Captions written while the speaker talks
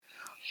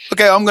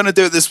okay, I'm going to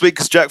do it this week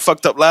because Jack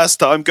fucked up last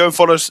time. Go and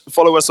follow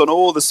us on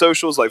all the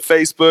socials like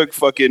Facebook,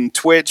 fucking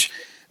Twitch,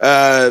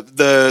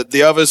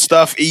 the other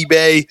stuff,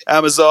 eBay,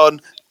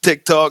 Amazon,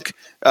 TikTok,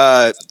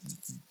 Gaydar.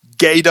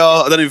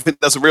 I don't even think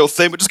that's a real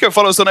thing, but just go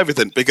follow us on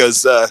everything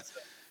because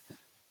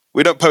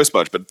we don't post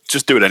much, but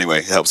just do it anyway.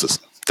 It helps us.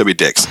 Don't be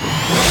dicks.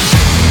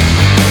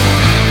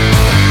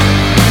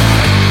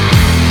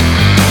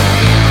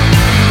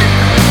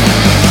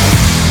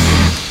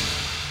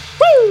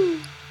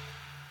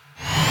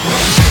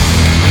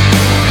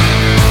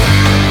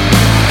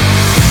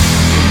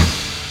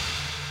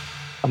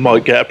 I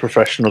might get a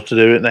professional to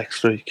do it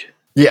next week.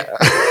 Yeah.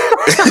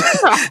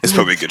 It's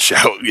probably a good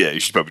shout. Yeah, you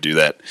should probably do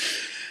that.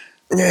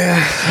 Yeah,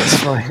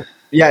 that's fine.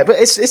 Yeah, but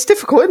it's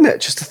difficult, isn't it?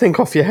 Just to think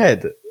off your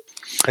head.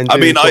 I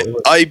mean,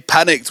 I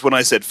panicked when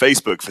I said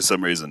Facebook for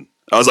some reason.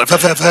 I was like,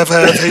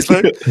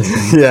 Facebook?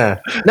 Yeah.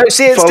 No,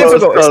 see, it's Follow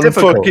difficult. us It's on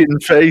difficult. fucking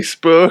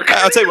Facebook.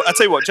 I'll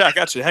tell you what, Jack,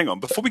 actually, hang on.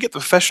 Before we get the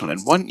professional in,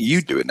 why don't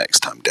you do it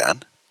next time,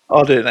 Dan?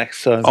 I'll do it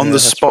next time. On the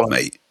that's spot, fine.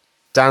 mate.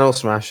 Dan will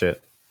smash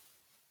it.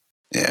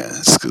 Yeah,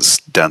 it's because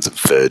Dan's a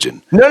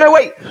virgin. No,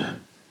 wait.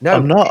 No,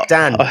 I'm not.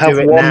 Dan, I have do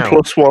it 1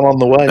 now. + 1 on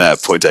the way.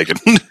 Point taken.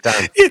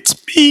 Dan. It's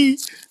me.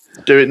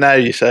 Do it now,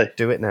 you say?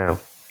 Do it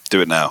now.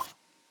 Do it now.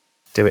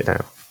 Do it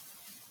now.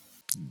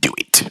 Do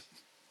it.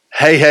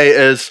 Hey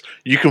haters,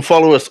 you can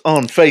follow us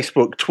on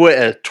Facebook,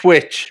 Twitter,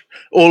 Twitch,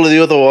 all of the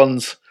other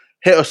ones.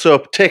 Hit us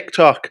up,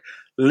 TikTok.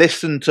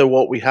 Listen to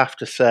what we have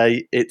to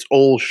say. It's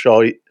all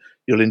shite.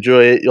 You'll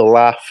enjoy it. You'll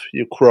laugh.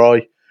 You'll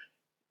cry.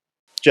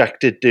 Jack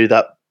did do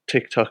that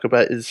TikTok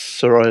about his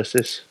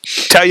psoriasis.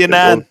 Tell your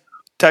nan.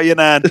 Tell your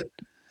nan.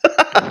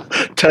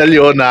 Tell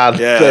your nan.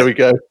 Yeah. There we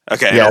go.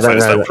 Okay, Yeah, I'll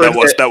finish no,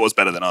 that was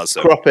better than ours.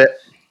 So Crop it.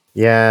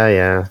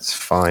 Yeah, it's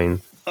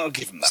fine. I'll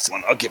give him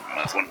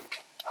that one.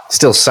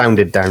 Still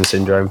sounded Down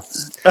syndrome.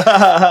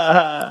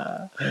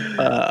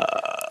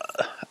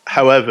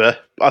 However,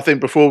 I think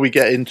before we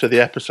get into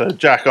the episode,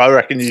 Jack, I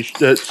reckon you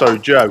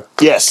should, Joe,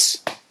 Yes.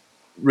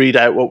 read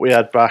out what we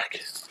had back.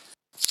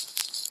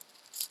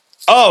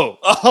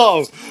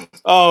 Oh,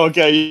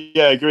 okay.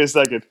 Yeah, give me a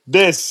second.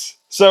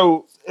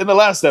 So in the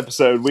last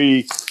episode,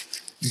 we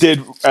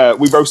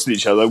roasted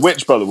each other,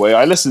 which, by the way,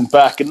 I listened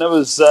back and there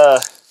was,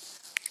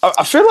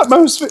 I feel like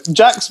most of it,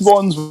 Jack's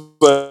ones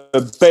were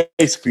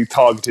basically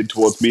targeted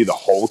towards me the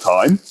whole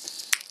time.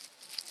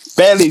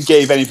 Barely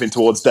gave anything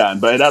towards Dan,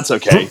 but that's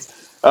okay.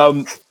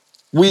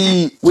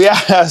 We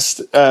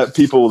asked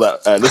people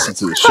that listen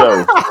to the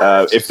show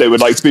if they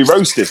would like to be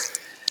roasted.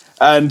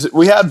 And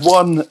we had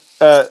one,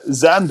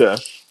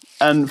 Xander,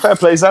 and fair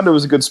play, Xander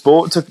was a good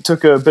sport,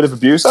 took a bit of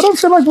abuse. I don't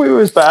feel like we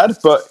were as bad,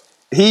 but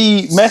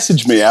he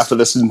messaged me after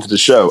listening to the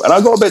show, and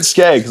I got a bit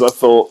scared because I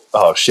thought,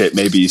 oh shit,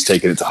 maybe he's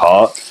taking it to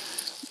heart.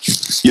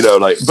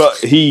 But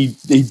he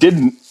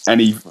didn't,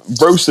 and he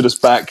roasted us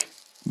back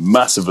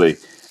massively,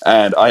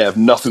 and I have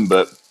nothing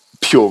but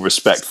pure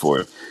respect for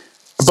him.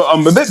 But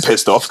I'm a bit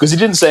pissed off because he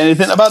didn't say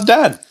anything about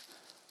Dan.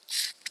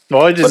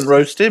 No, I didn't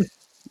roast him.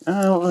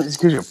 Oh, it's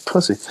because you're a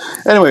pussy.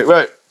 Anyway,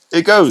 right,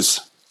 it goes.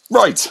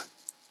 Right.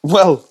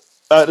 Well,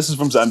 this is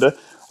from Xander.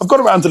 I've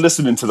got around to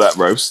listening to that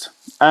roast,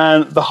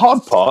 and the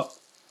hard part,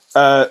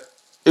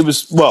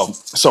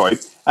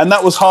 and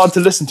that was hard to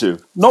listen to.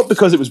 Not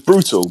because it was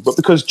brutal, but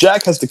because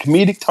Jack has the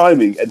comedic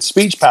timing and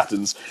speech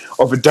patterns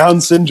of a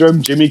Down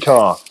syndrome Jimmy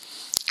Carr.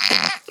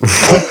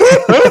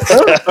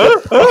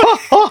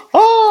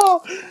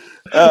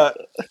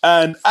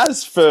 And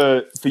as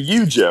for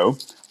you, Joe,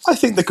 I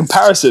think the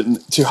comparison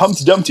to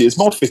Humpty Dumpty is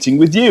more fitting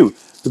with you,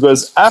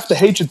 because after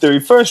Hatred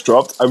Theory first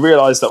dropped, I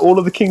realised that all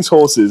of the king's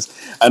horses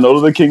and all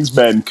of the king's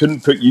men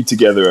couldn't put you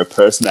together a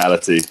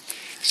personality.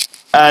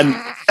 And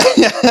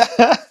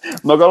I'm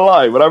not gonna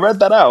lie, when I read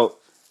that out,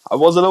 I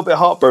was a little bit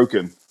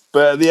heartbroken.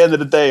 But at the end of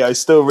the day, I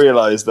still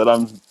realised that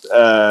I'm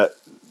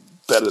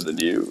better than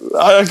you.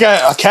 I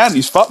can't.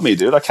 He's fucked me,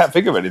 dude. I can't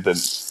think of anything.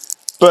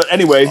 But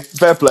anyway,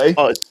 fair play.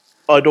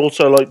 I'd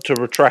also like to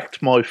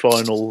retract my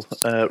final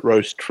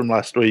roast from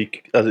last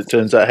week. As it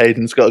turns out,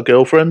 Hayden's got a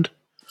girlfriend.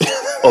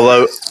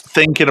 Although,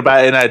 thinking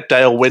about it now,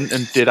 Dale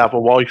Winton did have a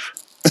wife.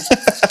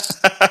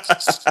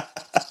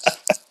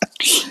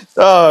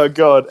 Oh,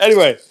 God.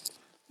 Anyway,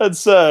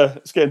 let's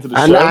get into the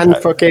show. And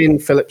fucking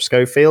Philip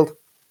Schofield.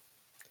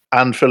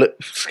 And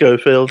Philip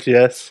Schofield,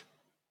 yes.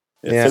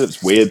 Yeah,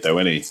 Philip's weird, though,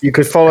 isn't he? You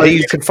could follow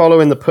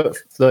in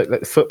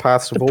the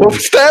footpaths of all Puff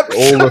steps?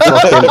 all the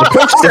fucking the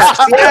push steps.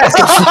 Yes,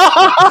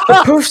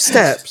 the push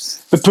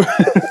steps.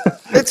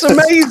 It's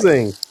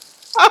amazing.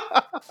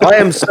 I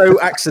am so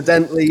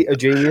accidentally a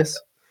genius.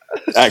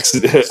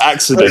 Accident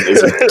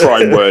is a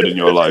prime word in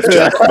your life,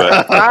 Jack.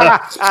 But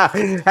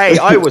Hey,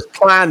 I was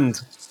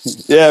planned.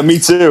 yeah, me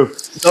too.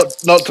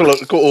 Not to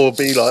look or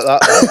be like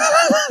that.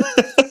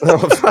 Oh,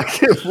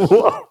 fucking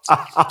what?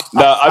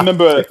 No, I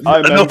remember.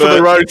 Enough of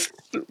the roast.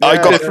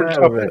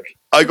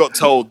 I got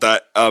told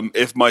that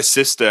if my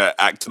sister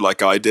acted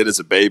like I did as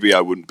a baby,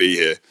 I wouldn't be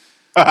here.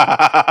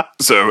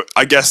 So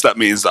I guess that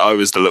means that I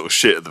was the little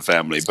shit of the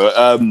family. But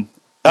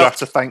you have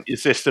to thank your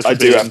sister for I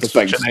do have to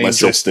thank my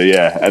sister,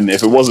 yeah. And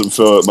if it wasn't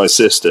for my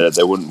sister,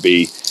 there wouldn't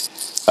be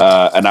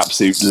an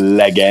absolute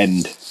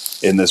legend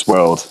in this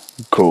world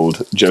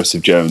called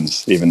Joseph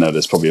Jones, even though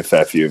there's probably a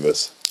fair few of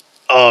us.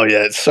 Oh,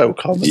 yeah, it's so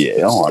common.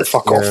 Yeah, all right,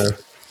 fuck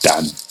off.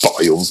 Dan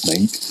Biles,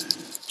 mate.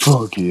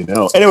 Fucking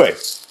hell. Anyway,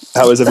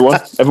 how is everyone?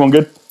 Everyone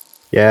good?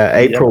 Yeah,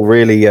 April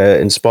really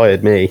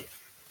inspired me.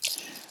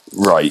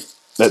 Right.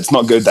 Let's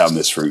not go down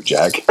this route,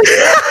 Jack.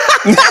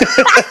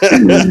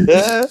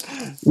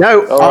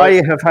 No, right.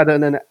 I have had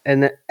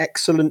an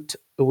excellent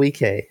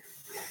week.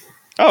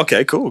 Oh,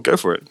 okay, cool. Go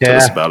for it. Yeah. Tell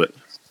us about it.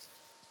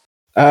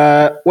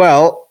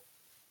 Well,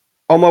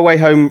 on my way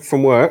home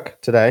from work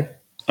today,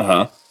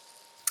 Uh-huh.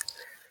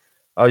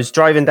 I was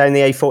driving down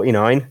the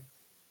A49,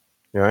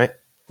 right?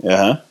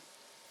 Uh-huh.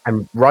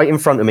 And right in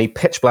front of me,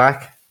 pitch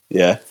black,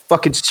 Yeah.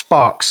 fucking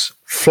sparks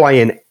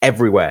flying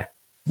everywhere.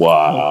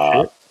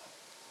 Wow.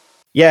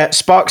 Yeah,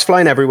 sparks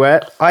flying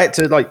everywhere. I had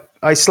to,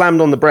 I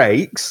slammed on the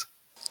brakes.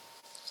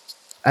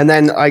 And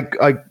then I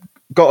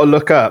got to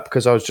look up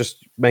because I was just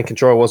making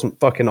sure I wasn't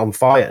fucking on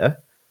fire.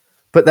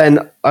 But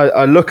then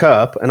I look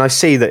up and I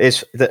see that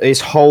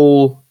his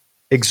whole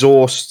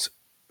exhaust,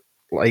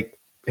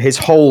 his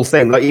whole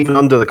thing, even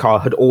under the car,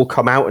 had all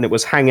come out and it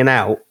was hanging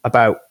out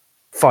about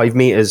 5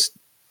 meters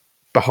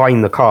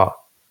behind the car.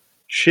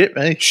 Shit,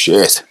 mate.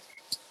 Shit.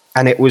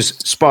 And it was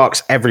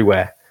sparks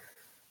everywhere.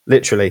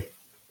 Literally.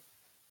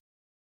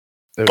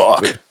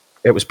 Fuck.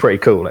 It was pretty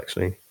cool,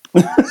 actually.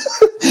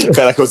 Felt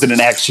like I was in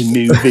an action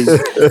movie.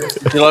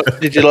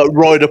 Did you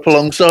ride up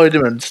alongside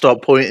him and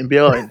start pointing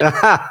behind?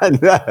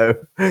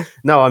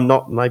 No, I'm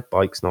not. My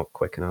bike's not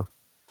quick enough.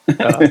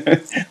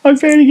 I'm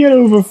trying to get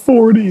over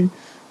 40.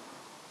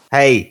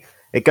 Hey,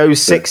 it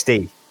goes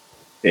 60.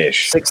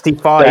 Ish.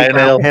 65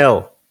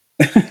 downhill.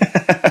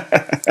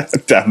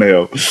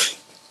 Downhill.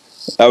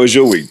 How was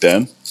your week,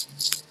 Dan?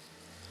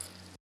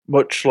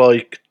 Much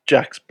like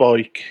Jack's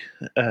bike,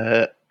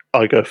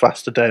 I go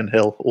faster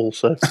downhill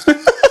also.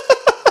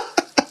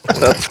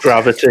 That's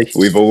gravity.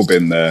 We've all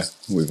been there.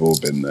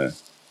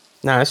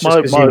 No, it's just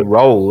because you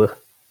roll.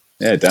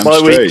 Yeah, damn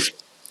straight.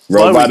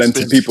 Roll right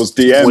into people's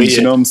DMs, weird.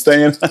 You know what I'm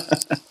saying?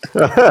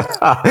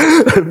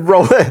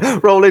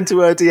 roll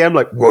into a DM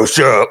like, what's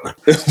up?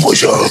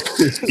 What's up?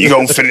 You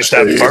gonna finish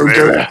that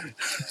burger?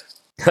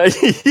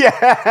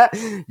 Yeah.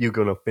 You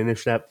gonna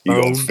finish that bone?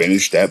 You gonna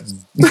finish that?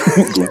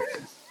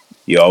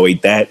 You all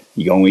eat that?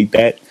 You gonna eat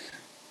that?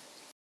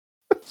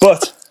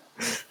 But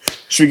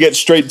should we get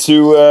straight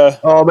to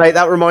oh mate,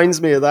 that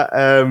reminds me of that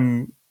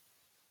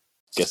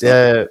guess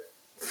not.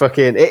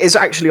 Fucking it is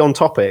actually on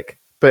topic,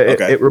 but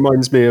it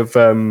reminds me of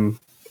the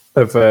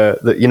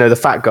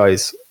fat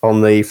guys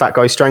on the Fat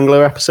Guy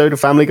Strangler episode of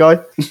Family Guy.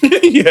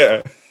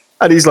 Yeah.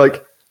 And he's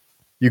like,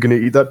 you gonna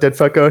eat that dead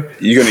fat guy?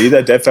 You gonna eat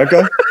that dead fat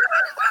guy?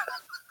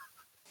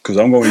 Because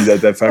I'm gonna eat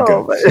that dead fat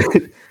guy.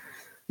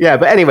 Yeah,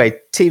 but anyway,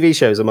 TV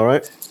shows, am I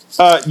right?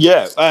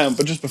 Yeah,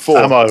 but just before,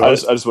 I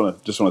just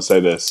want to say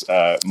this.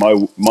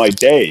 My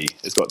day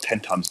has got 10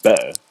 times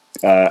better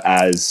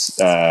as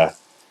I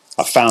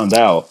found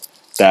out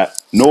that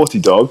Naughty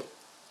Dog,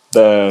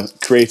 the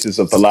creators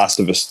of The Last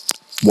of Us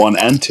 1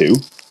 and 2,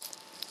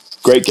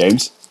 great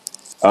games.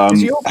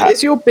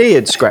 Is your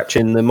beard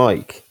scratching the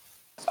mic?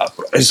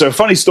 It's a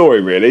funny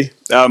story, really.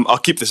 I'll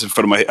keep this in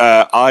front of my...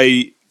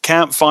 I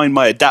can't find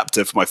my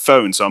adapter for my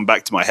phone, so I'm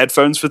back to my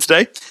headphones for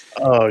today.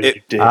 Oh, you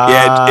did.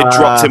 Yeah, it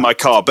dropped in my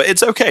car, but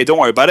it's okay. Don't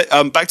worry about it.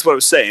 Back to what I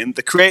was saying.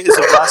 The creators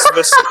of Last of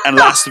Us and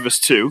Last of Us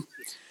 2,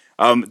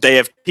 they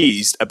have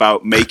teased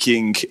about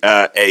making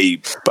a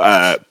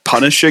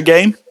Punisher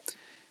game.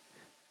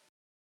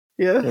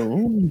 Yeah.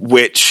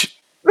 Which,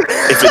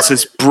 if it's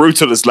as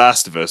brutal as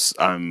Last of Us,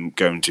 I'm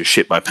going to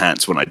shit my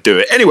pants when I do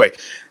it. Anyway,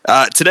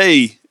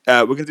 today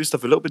we're going to do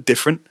stuff a little bit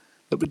different.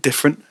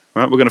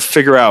 Right? We're going to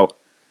figure out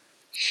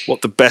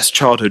what the best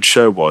childhood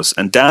show was.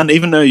 And Dan,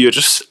 even though you're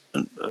just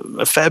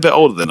a fair bit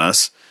older than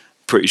us,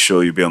 pretty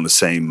sure you'll be on the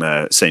same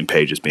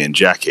page as me and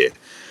Jack here.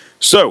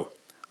 So,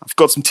 I've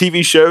got some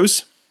TV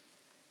shows,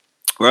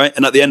 right?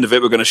 And at the end of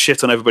it, we're going to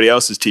shit on everybody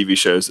else's TV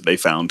shows that they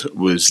found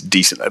was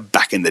decent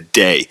back in the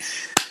day.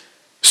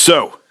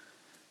 So,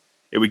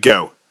 here we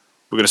go.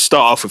 We're going to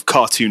start off with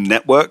Cartoon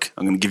Network.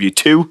 I'm going to give you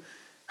 2.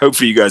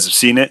 Hopefully you guys have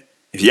seen it.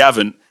 If you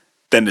haven't,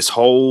 then this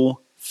whole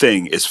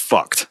thing is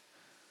fucked.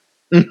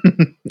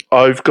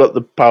 I've got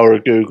the power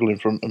of Google in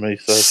front of me.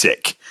 So.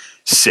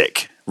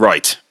 Sick.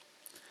 Right.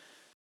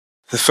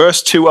 The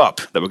first 2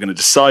 up that we're going to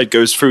decide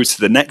goes through to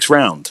the next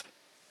round.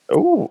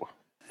 Oh.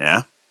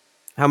 Yeah.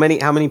 How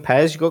many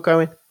pairs you got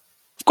going?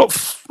 I've got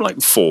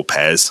 4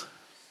 pairs.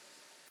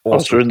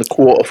 Also in the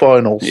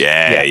quarterfinals.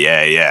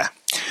 Yeah.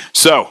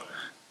 So,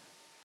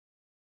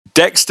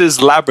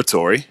 Dexter's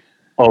Laboratory.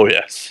 Oh,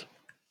 yes.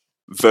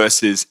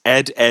 Versus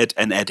Ed,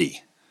 and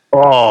Eddie.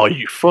 Oh,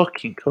 you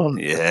fucking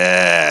cunt.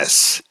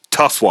 Yes.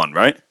 Tough one,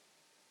 right?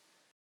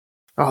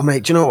 Oh,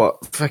 mate, do you know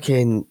what?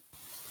 Fucking...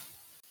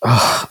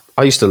 Oh,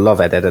 I used to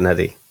love Ed, and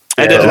Eddie.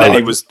 Ed, and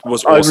Eddie was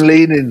awesome.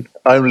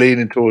 I'm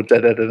leaning towards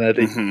Ed, and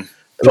Eddie. Mm-hmm.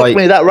 Fuck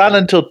me, that ran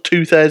until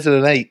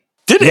 2008.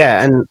 Did it?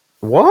 Yeah, and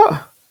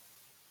what?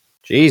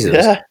 Jesus.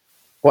 Yeah.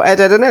 What,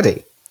 Ed, and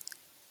Eddie?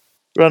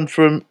 Ran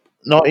from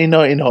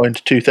 1999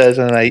 to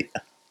 2008.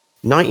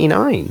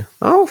 99.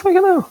 Oh,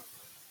 fucking hell.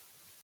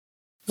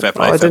 Fair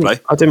play, fair play.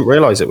 I didn't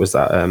realise it was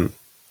that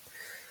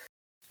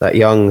that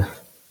young.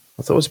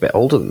 I thought it was a bit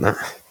older than that.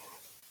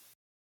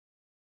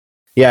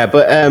 Yeah,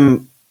 but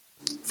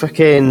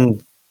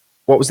fucking,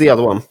 what was the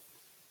other one?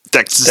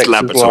 Dexter's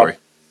Laboratory.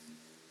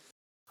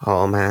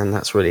 Oh man,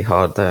 that's really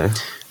hard though.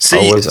 See,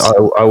 I always for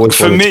wanted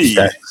to me, be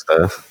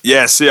Dexter.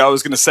 yeah. See, I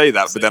was going to say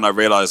that, but then I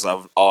realised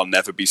I'll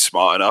never be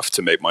smart enough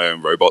to make my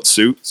own robot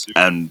suit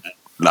and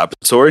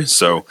laboratory.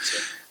 So,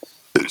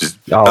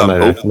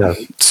 No.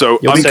 So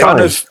You'll I'm be kind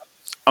fine. of,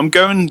 I'm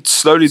going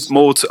slowly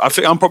more to. I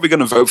think I'm probably going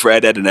to vote for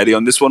Ed, Ed and Eddie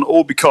on this one,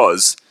 all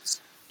because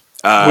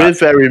We're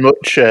very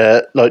much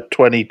like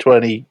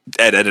 2020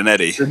 Ed, Ed and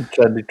Eddie.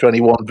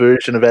 2021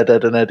 version of Ed,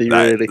 Ed and Eddie,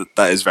 really.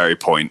 That is very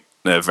point.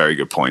 Very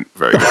good point.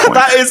 Very good point.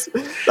 that is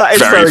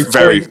very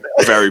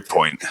very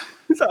point. point.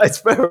 That is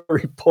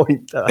very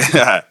point.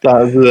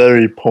 That's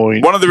very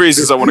point. One of the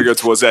reasons I want to go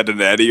towards Ed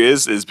and Eddie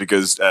is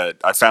because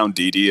I found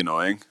Dee Dee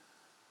annoying.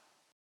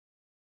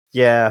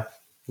 Yeah.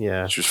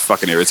 Which was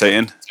fucking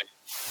irritating.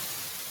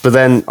 But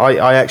then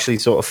I actually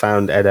sort of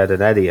found Ed, Ed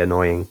and Eddie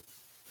annoying.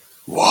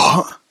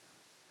 What?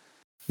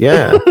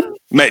 Yeah.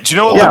 Mate, do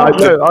you know what? Yeah, I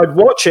know. I'd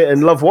watch it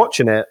and love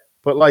watching it,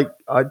 but like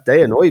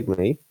they annoyed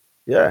me.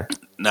 Yeah.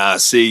 Nah,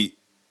 see,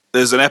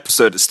 there's an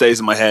episode that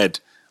stays in my head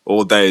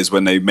all day is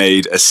when they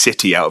made a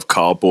city out of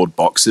cardboard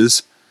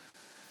boxes.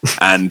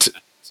 And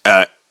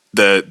the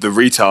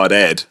retard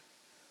Ed,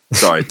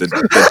 sorry, the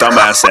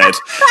dumbass Ed.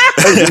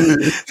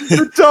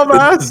 The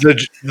dumbass.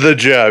 The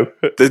Joe.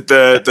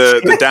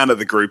 the Dan of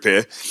the group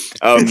here.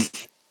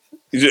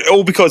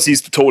 All because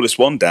he's the tallest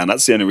one, Dan.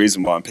 That's the only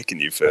reason why I'm picking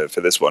you for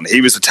this one. He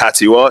was a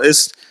tattoo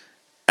artist,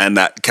 and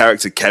that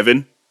character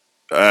Kevin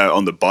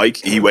on the bike,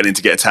 he went in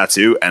to get a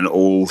tattoo, and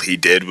all he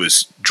did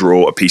was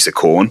draw a piece of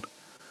corn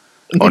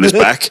on his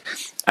back,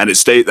 and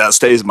that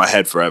stays in my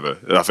head forever.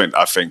 I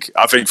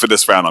think for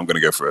this round, I'm going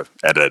to go for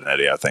Ed, Ed and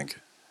Eddie. I think.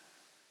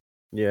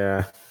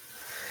 Yeah.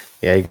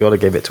 Yeah, you got to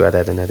give it to Ed,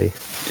 Ed and Eddie.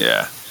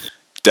 Yeah,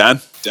 Dan.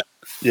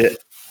 Yeah.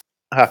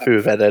 Happy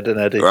with Ed, Ed and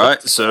Eddie.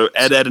 Right, so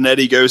Ed, Ed and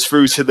Eddie goes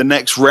through to the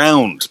next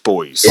round,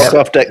 boys. Fuck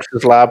off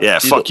Dexter's Lab. Yeah,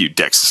 fuck you,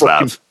 Dexter's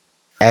Lab.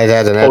 Ed,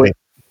 Ed and Eddie.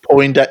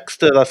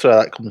 Poindexter, that's where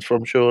that comes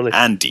from, surely.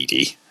 And Dee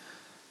Dee.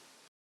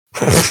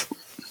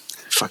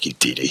 Fuck you,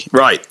 Dee Dee.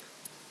 Right.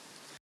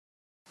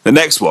 The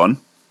next one,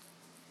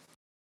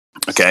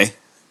 okay,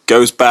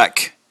 goes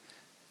back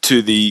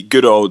to the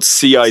good old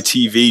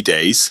CITV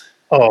days.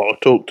 Oh,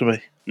 talk to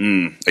me.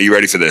 Are you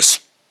ready for this?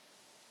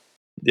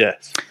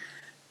 Yes.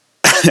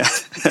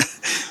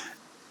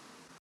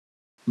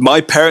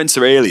 My Parents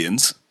Are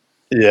Aliens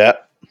Yeah.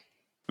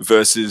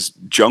 versus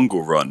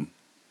Jungle Run.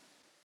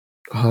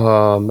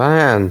 Oh,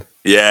 man.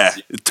 Yeah,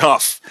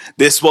 tough.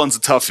 This one's a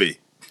toughie.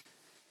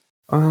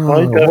 Oh,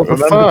 I don't what the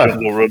remember fuck?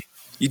 Jungle Run.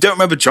 You don't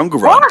remember Jungle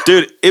Run?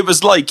 Dude, it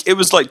was like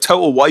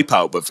Total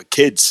Wipeout, but for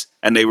kids.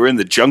 And they were in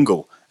the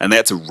jungle, and they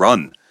had to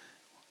run.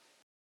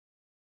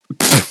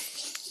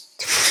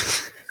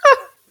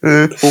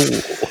 Oh.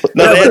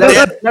 No, they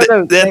had they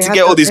to had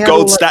get all these they had gold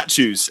all, like,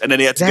 statues, and then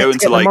they had to They go had to into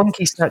get the like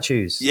monkey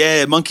statues.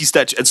 yeah, monkey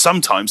statue. And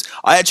sometimes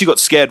I actually got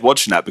scared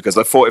watching that because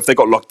I thought if they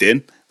got locked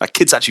in, like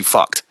kids actually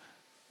fucked.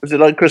 Was it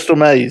like Crystal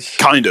Maze?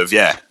 Kind of,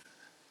 yeah.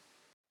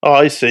 Oh,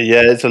 I see.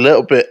 Yeah, it's a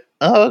little bit.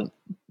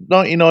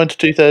 99 to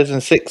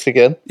 2006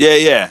 again.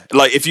 Yeah.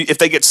 Like if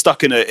they get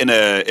stuck in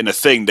a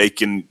thing, they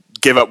can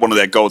give up one of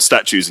their gold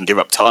statues and give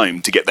up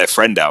time to get their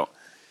friend out.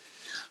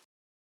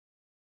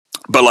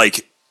 But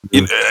like,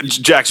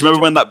 Jax,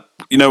 remember when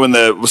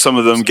when some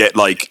of them get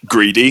like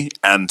greedy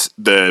and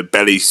the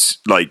belly's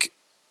like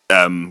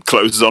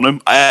closes on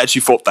them? I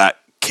actually thought that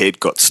kid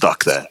got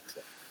stuck there,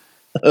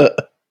 and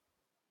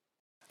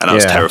I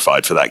was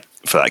terrified for that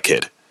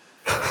kid.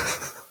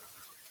 I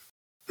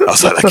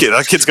was like,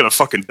 that kid's gonna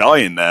fucking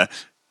die in there,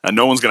 and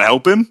no one's gonna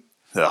help him.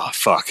 Oh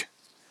fuck!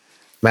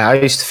 Man, I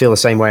used to feel the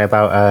same way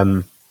about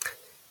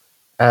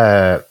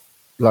oh,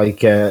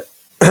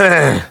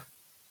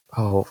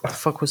 what the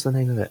fuck was the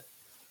name of it?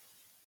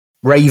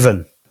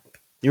 Raven.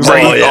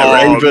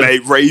 Raven.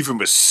 Mate, Raven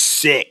was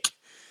sick.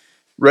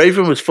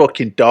 Raven was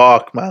fucking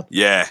dark, man.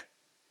 Yeah.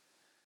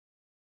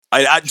 Do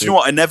you know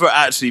what? I never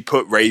actually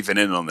put Raven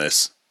in on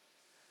this.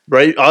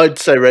 I'd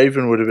say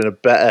Raven would have been a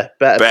better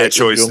pick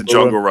choice than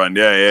Jungle Run.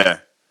 Yeah.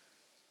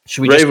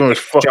 Should we Raven was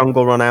just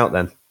Jungle Run out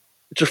then?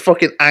 just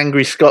fucking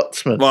angry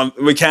Scotsman. Well,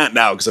 we can't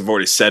now because I've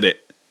already said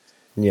it.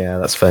 Yeah,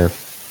 that's fair.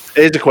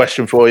 Here's a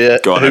question for you.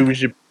 Go on, Who then.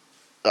 was your?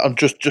 I'm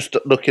just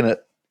looking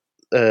at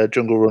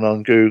Jungle Run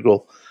on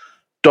Google.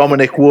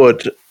 Dominic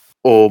Wood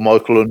or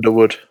Michael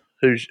Underwood?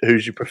 Who's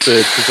your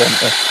preferred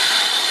presenter?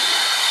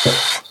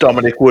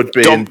 Dominic Wood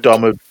being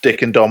Dom of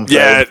Dick and Dom.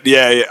 Yeah.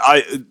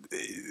 I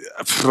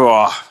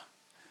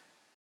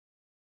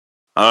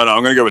don't know.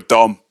 I'm going to go with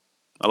Dom.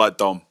 I like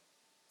Dom.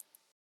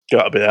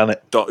 Gotta be on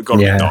it. Gotta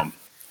be Dom.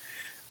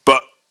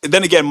 But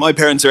then again, My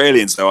Parents Are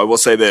Aliens, though. I will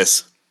say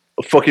this.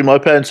 Fucking My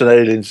Parents and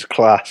Aliens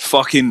class.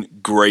 Fucking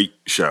great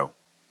show,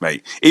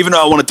 mate. Even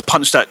though I wanted to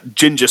punch that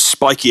ginger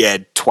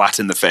spiky-haired twat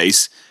in the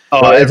face,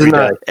 Oh, Well, every isn't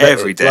day.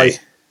 Every day. Like,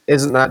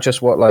 isn't that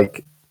just what,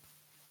 like,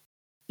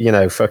 you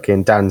know,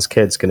 fucking Dan's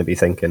kid's going to be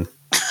thinking?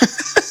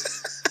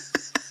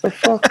 The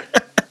fuck?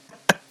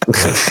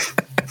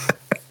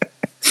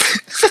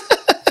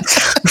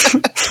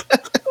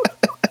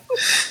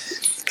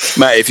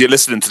 Matt, if you're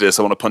listening to this,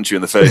 I want to punch you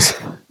in the face.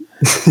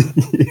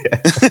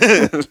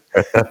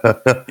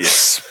 You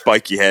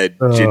spiky head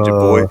ginger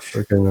boy.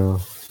 I'm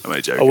only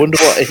I joking. wonder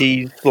what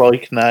he's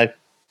like now.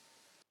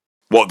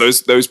 What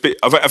those?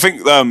 I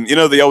think you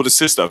know the older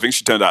sister. I think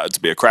she turned out to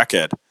be a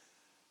crackhead.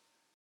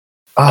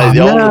 Oh, The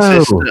older no.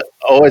 sister.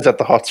 Always had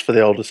the hots for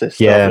the older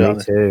sister. Yeah, I'll be me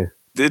honest. too.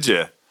 Did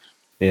you?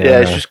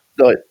 Yeah, she's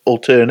like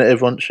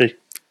alternative, wasn't she?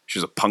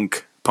 She's a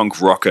punk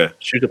rocker,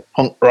 She's a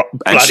punk rock,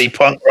 And bloody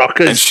punk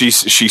rockers. and she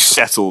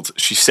settled.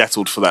 She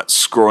settled for that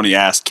scrawny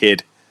ass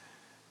kid.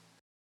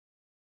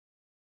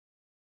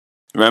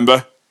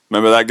 Remember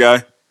that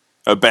guy?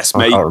 Her best I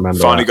mate can't remember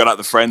finally that. got out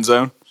the friend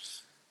zone.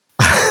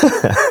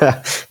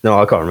 No,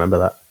 I can't remember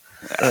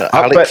that.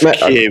 Alex but-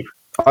 Q.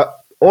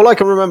 All I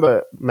can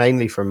remember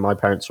mainly from My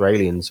Parents Are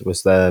Aliens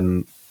was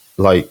them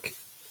like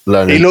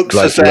learning, He looks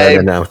the like, same.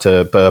 learning how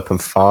to burp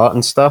and fart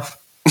and stuff.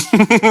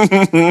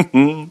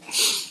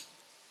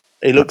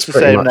 He looks the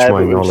pretty same much now,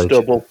 my but with knowledge.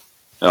 stubble.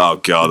 Oh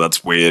god,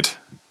 that's weird.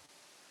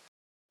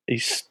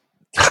 He's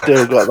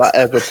still got that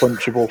ever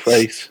punchable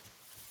face.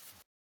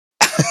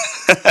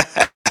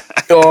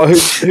 Oh,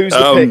 who's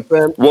the pick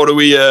then? What are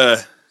we? My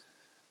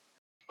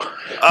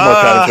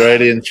Parents Are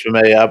Aliens for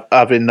me.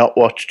 Having not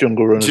watched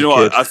Jungle Run Do as you know a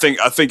what? kid.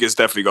 I think it's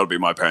definitely got to be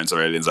My Parents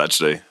Are Aliens.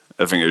 Actually,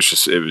 I think it was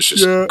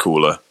just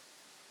cooler.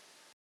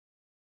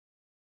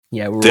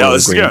 Yeah, we're Yeah, all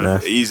this is agreeing going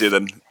there. easier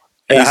than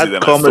It had I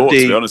thought. To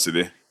comedy. be honest with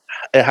you,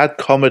 It had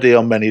comedy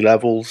on many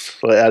levels.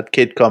 Like, it had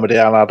kid comedy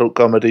and adult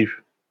comedy.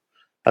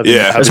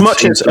 Yeah. As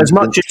much as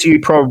you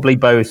probably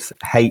both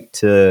hate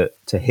to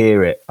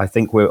hear it, I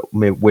think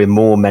we're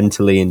more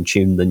mentally in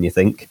tune than you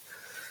think.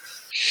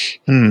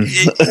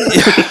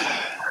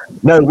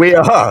 No, we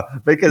are,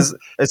 because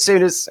as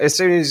soon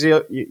as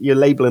you're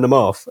labeling them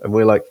off, and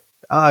we're like,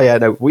 oh yeah,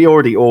 no, we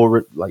already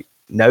all like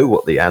know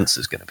what the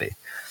answer's going to be.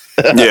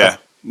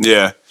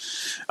 yeah.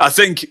 I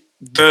think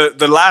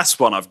the last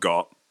one I've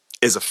got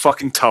is a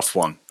fucking tough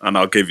one, and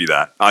I'll give you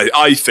that.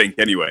 I think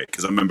anyway,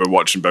 because I remember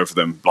watching both of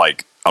them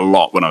like a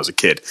lot when I was a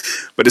kid.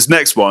 But this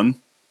next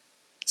one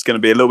is going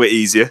to be a little bit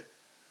easier,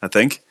 I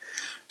think.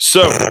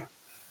 So,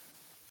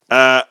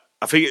 I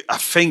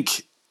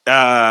think.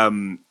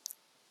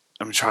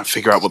 I'm trying to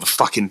figure out what the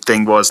fucking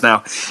thing was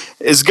now.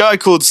 There's a guy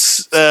called.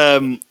 So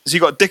you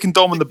got Dick and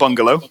Dom in the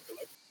Bungalow.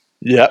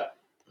 Yeah.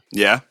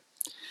 Yeah.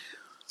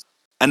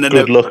 And then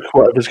Good luck,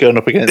 whatever's going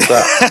up against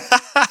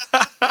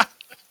that.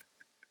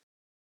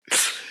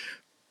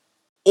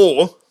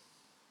 Or,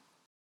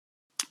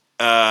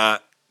 I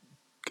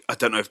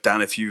don't know if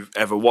Dan, if you've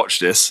ever watched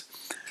this,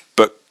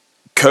 but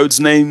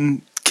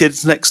Codename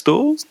Kids Next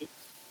Door.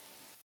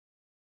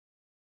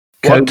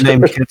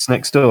 Codename Kids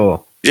Next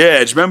Door. Yeah,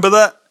 do you remember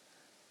that?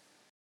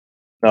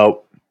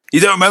 No. You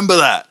don't remember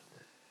that?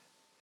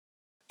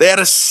 They had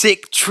a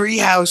sick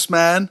treehouse,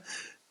 man.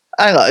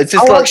 Hang on, it's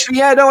just Oh, like actually,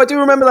 yeah, no, I do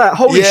remember that.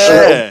 Holy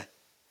shit! Yeah.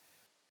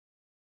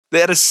 They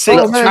had a sick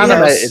Oh, man, treehouse.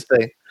 animated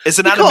thing. It's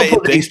an You can't animated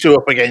put thing. these two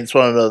up against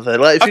one another.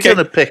 Like if Okay. you're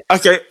going to pick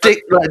Okay,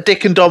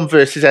 Dick and Dom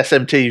versus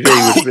SMTV would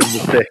have been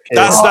the pick. Here.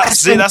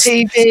 that's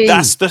SMTV.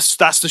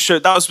 that's the show.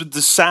 That was with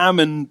the Sam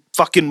and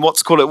fucking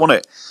what's called it, wasn't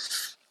it?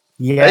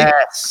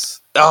 Yes.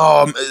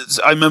 Oh,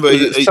 I remember.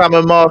 Was it Sam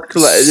and Mark.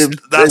 Like,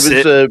 That's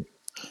it was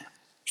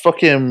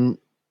fucking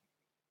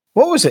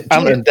What was it?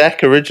 Ant and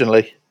Dec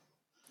originally.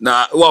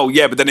 Nah, well,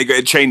 yeah, but then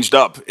it changed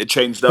up. It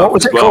changed up. What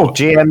was as it well. called?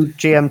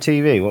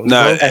 GMTV. What was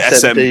No, it called?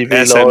 SMTV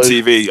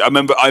SMTV.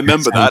 I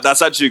remember that.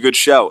 That's actually a good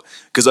shout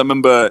because I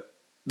remember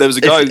there was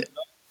a guy.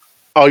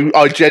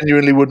 I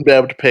genuinely wouldn't be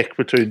able to pick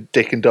between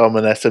Dick and Dom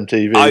and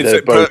SMTV. I They're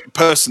think both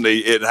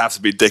personally, it'd have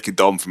to be Dick and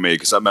Dom for me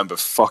because I remember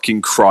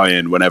fucking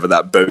crying whenever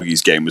that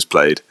Bogies game was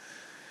played.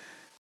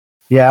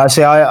 Yeah, I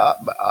see. I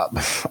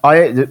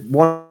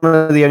one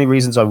of the only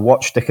reasons I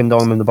watched Dick and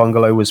Dom in the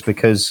Bungalow was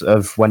because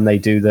of when they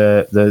do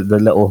the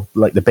little,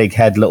 like, the big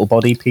head, little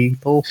body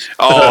people.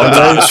 Oh,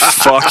 that was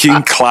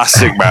fucking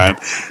classic, man.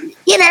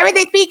 You know, when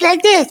they speak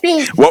like this,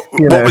 man. What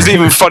was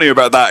even funnier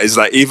about that is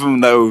like even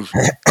though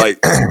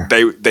like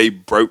they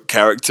broke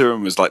character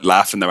and was like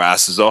laughing their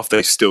asses off,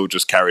 they still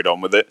just carried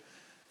on with it.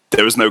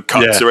 There was no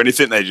cuts Yeah. or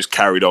anything. They just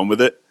carried on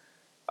with it.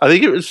 I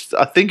think it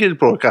was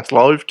broadcast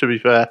live. To be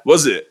fair,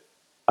 Was it?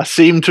 I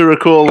seem to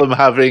recall them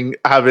having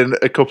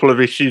a couple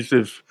of issues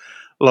with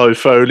live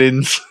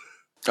phone-ins.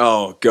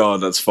 Oh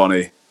god, that's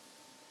funny.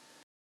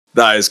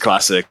 That is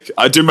classic.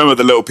 I do remember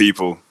the little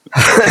people.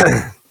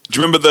 Do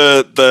you remember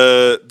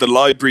the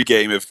library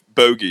game of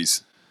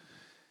Bogies?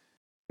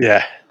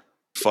 Yeah,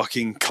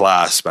 Fucking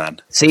class,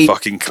 man. See,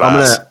 Fucking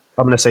class.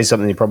 I'm gonna say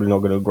something you're probably not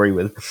going to agree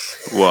with,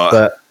 What?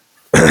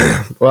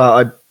 but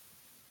well,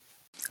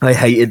 I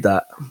hated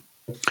that.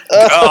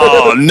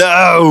 Oh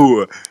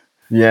no!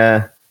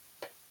 Yeah.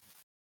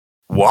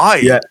 Why?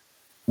 Yeah.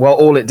 Well,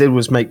 all it did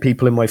was make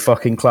people in my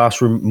fucking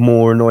classroom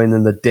more annoying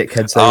than the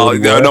dickheads they Oh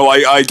already no, were. no,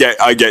 I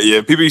get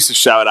you. People used to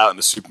shout out in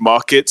the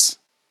supermarkets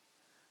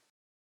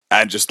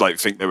and just like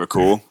think they were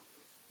cool.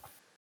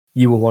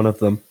 You were one of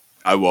them.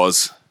 I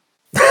was.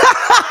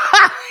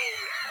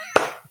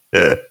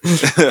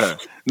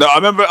 No,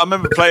 I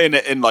remember playing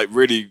it in like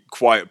really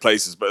quiet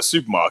places, but a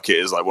supermarket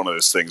is like one of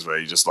those things where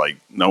you just like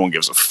no one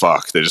gives a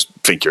fuck. They just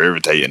think you're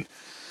irritating.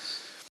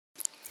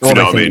 Or You know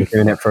they what I think mean?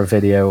 you're doing it for a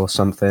video or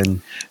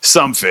something.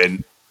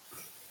 Something.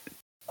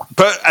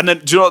 But and then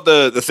do you know what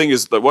the thing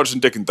is? Like watching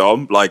Dick and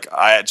Dom, like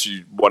I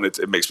actually wanted.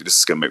 This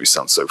is gonna make me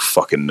sound so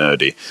fucking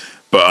nerdy,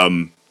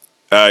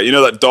 but you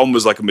know that Dom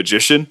was like a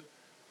magician.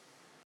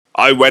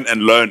 I went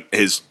and learned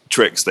his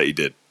tricks that he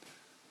did.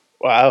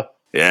 Wow.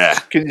 Yeah,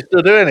 Can you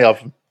still do any of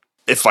them?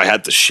 if I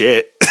had the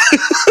shit,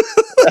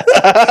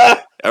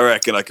 I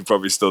reckon I could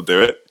probably still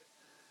do it.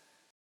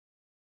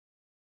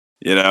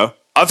 You know,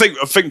 I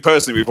think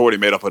personally we've already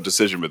made up a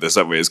decision with this,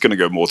 haven't we? It's going to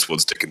go more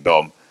towards Dick and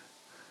Dom.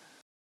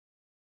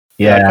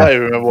 I Yeah. can't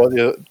even remember what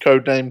the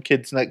code name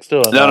Kids Next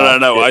Door.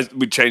 No.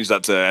 We changed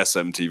that to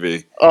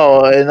SMTV.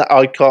 Oh, and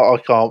I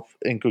can't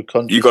in good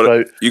conscience.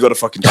 You got to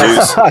fucking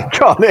choose. I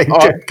can't in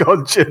good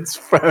conscience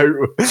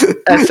vote.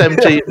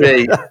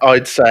 SMTV.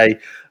 I'd say,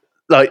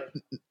 like,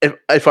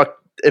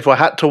 if I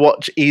had to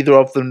watch either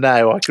of them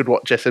now, I could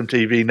watch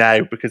SMTV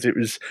now because it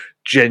was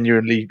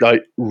genuinely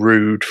like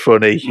rude,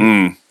 funny.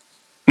 Mm.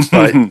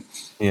 Like,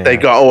 Yeah. they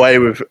got away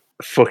with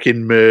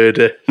fucking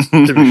murder.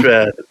 To be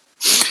fair,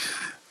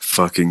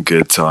 Fucking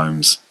good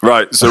times.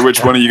 Right. So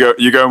which one are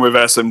you going with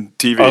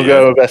SMTV? I'll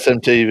go with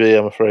SMTV.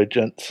 I'm afraid,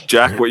 gents.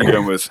 Jack, what are you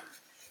going with?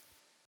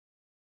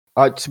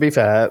 To be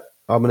fair,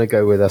 I'm going to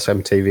go with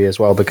SMTV as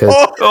well because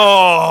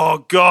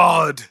Oh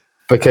God!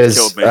 because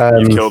Killed me.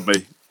 You killed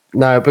me.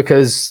 no,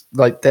 because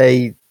like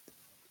they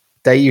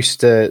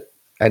used to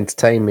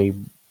entertain me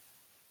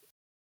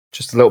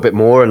just a little bit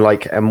more, and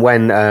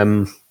when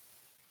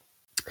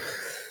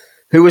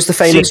who was the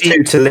famous See-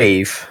 two to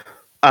leave?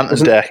 Ant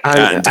and Deck. Ant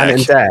and and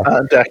Dec. Ant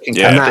and Deck and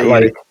Yeah. And Cat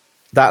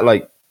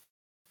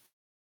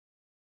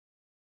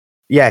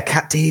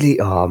Cat Deely.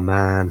 Oh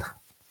man,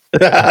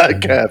 Deely.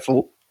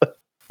 Careful.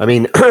 I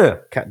mean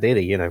Cat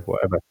Deely, you know,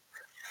 whatever.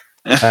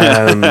 No,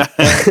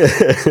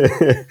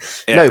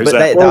 but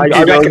I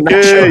reckon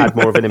that show had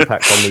more of an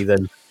impact on me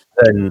than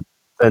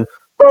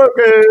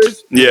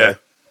burgers. Yeah.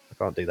 I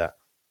can't do that.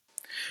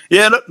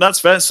 Yeah, no, that's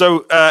fair. So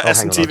Oh, hang on, I'll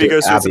SMTV do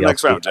goes through to Abby. the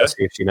next round. I'll Yeah?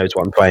 see if she knows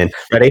what I'm playing.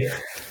 Ready?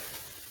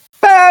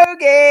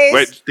 Bogies.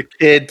 Wait, The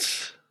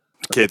kids.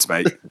 kids,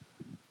 mate.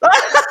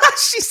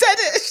 She said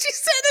it. She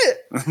said it.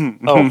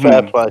 Oh,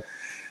 fair play.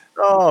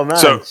 Oh man.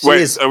 So, she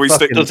wait, is are we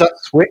fucking stick- Does that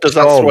switched does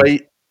that on.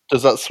 sway?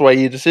 Does that sway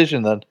your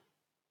decision then?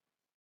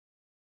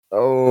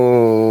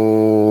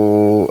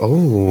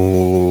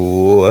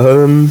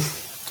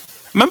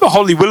 Remember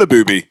Holly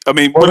Willoughby? I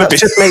mean, Well, Willoughby.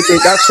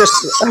 that's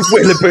just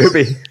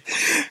Willoughby.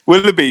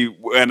 Willoughby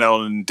went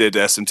on and did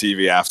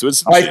SMTV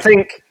afterwards. didn't I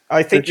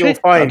she? think Did you'll she?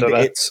 I find don't know.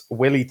 it's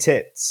Willy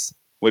Tits.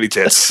 Willie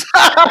Tits.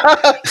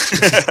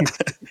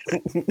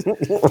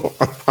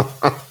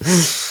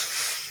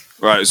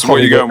 Right, so what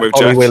are you going with,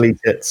 Jack? Willy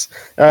Tits.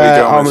 you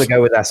going I'm with? going to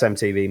go with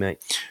SMTV, mate.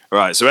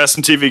 Right, so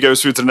SMTV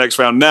goes through to the next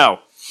round. Now,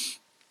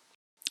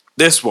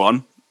 this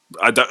one,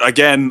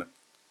 again,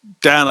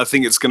 Dan, I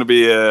think it's going to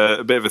be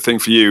a bit of a thing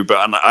for you, but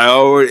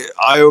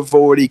I have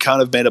already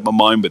kind of made up my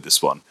mind with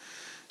this one.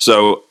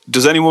 So,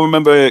 does anyone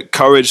remember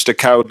Courage the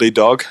Cowardly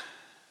Dog?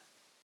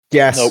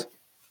 Yes. Nope.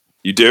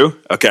 You do?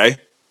 Okay.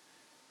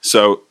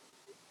 So,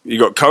 you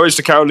got Courage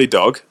the Cowardly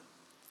Dog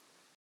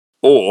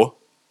or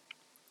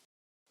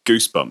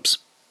Goosebumps.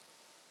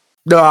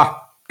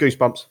 Ah,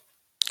 Goosebumps.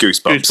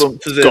 Goosebumps.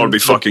 Goosebumps is Gotta in be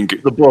fucking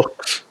good. the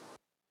book.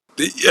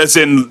 As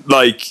in,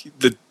 like,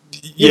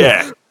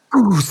 yeah.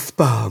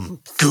 Goosebumps.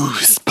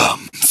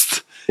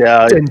 Goosebumps.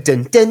 Yeah, Dun,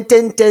 dun, dun,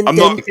 dun, dun, I'm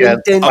not-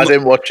 dun, dun, I dun,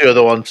 didn't watch the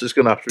other ones. So it's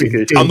going to have to be dun,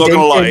 good. dun, I'm not dun,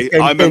 gonna lie,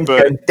 dun, I dun, remember-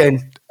 dun,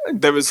 dun.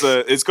 There was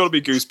it's got to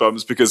be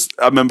Goosebumps because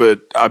I remember.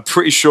 I'm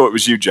pretty sure it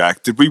was you,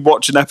 Jack. Did we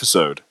watch an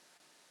episode?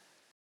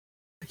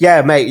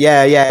 Yeah, mate.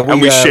 Yeah. And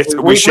we shit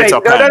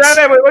our pants.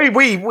 No. We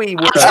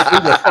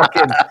were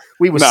fucking.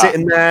 We were Nah.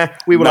 sitting there.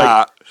 We were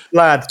like,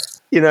 lad,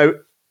 you know,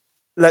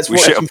 let's We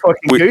watch shit- some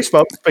fucking we-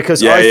 Goosebumps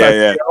because Yeah, I yeah, fancy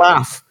yeah. a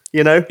laugh.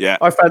 You know, Yeah.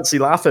 I fancy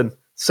laughing.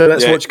 So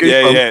let's watch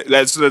Goosebumps. Yeah.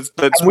 Let's And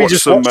we watch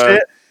just some. watched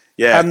it.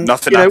 Yeah, and,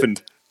 nothing you know,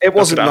 happened. It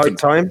wasn't Nothing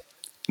night happened. time.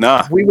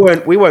 Nah, We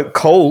weren't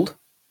cold.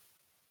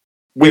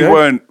 we you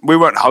know?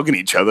 weren't hugging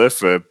each other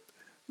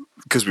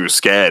because we were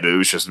scared. It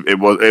was just it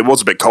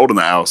was a bit cold in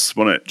the house,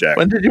 wasn't it, Jack?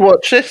 When did you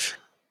watch this?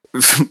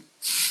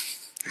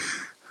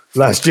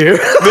 Last year.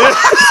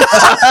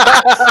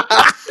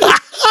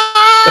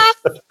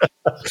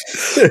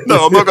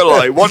 No, I'm not gonna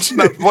lie. Watching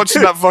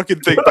that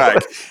fucking thing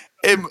back,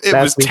 it was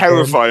Last weekend.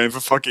 terrifying for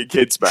fucking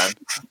kids, man.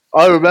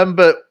 I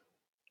remember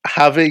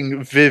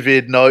having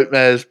vivid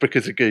nightmares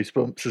because of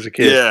Goosebumps as a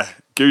kid. Yeah,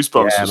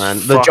 Goosebumps. Yeah, was man.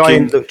 The fucking-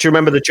 giant. Do you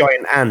remember the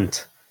giant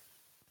ant?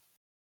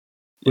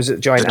 Was it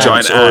giant The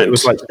giant ants, or ant. it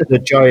was like the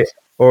giant,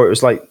 or it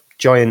was like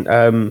giant.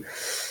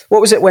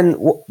 What was it when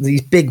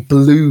these big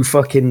blue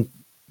fucking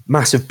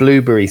massive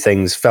blueberry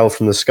things fell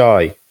from the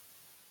sky.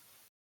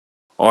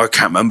 Oh, I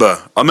can't remember.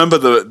 I remember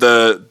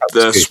the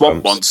That's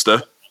swamp Goosebumps.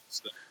 monster,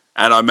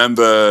 and I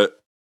remember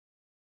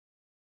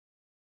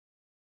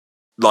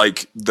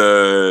like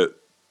the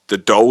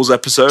dolls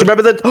episode Do you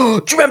remember the? Oh,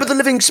 do you remember the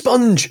living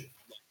sponge?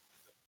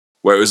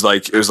 where it was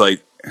like Yeah,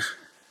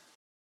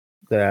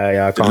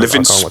 I the can't.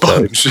 living I can't watch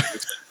those. sponge.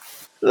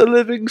 The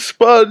living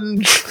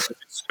sponge.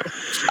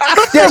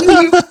 Yeah,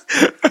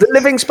 the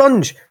living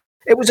sponge.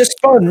 It was a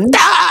sponge,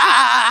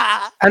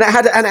 and it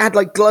had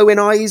like glowing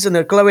eyes and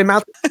a glowing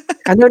mouth.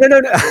 And no.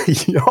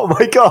 Oh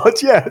my god,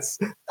 yes.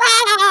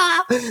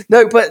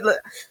 No, but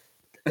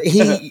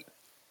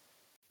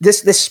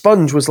this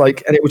sponge was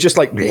like, and it was just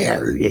like,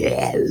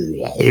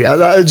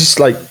 just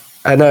like,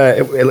 and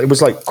it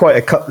was like quite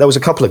a. There was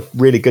a couple of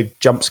really good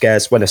jump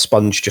scares when a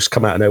sponge just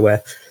come out of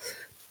nowhere.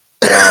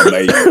 Oh,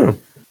 mate.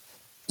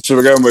 So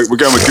we're going with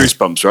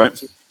Goosebumps,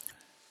 right?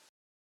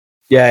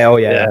 Yeah. Oh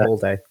yeah. Yeah. All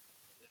day.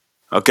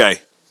 Okay.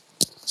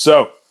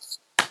 So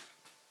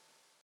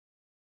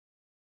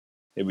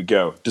here we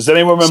go. Does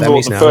anyone remember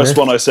what Sammy's the now, first innit?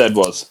 one I said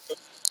was?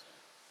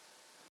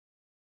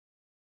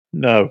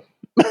 No.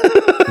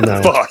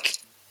 No. Fuck.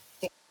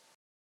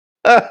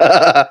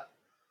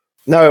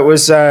 No, it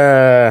was.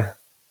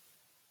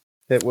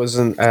 It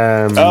wasn't.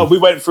 Oh, we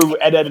went through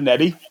Ed, Ed, and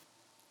Eddie.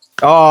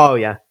 Oh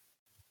yeah.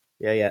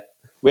 Yeah.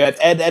 We had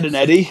Ed, Ed, and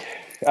Eddie.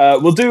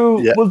 We'll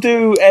do Yeah.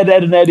 Ed,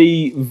 Ed, and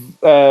Eddie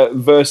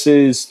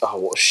versus. Oh,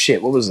 what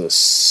shit! What was the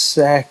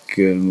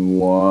second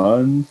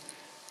one?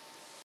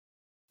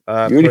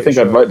 You really think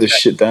I'd write this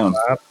shit down?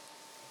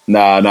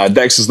 Nah.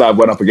 Dexter's Lab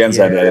went up against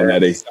Ed, Ed, and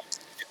Eddie.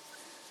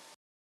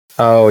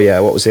 Oh yeah.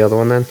 What was the other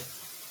one then?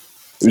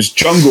 It was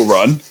Jungle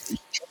Run.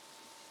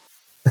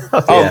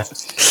 Yeah.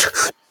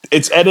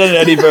 It's Ed, Ed, and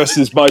Eddie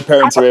versus My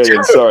Parents Are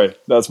Aliens. Sorry,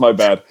 that's my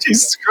bad.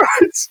 Jesus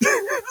Christ.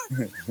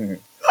 Yeah.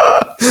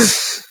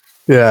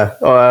 Yeah,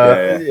 All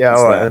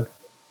right.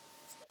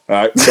 All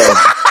right, so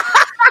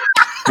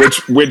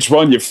which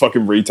one, you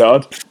fucking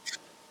retard?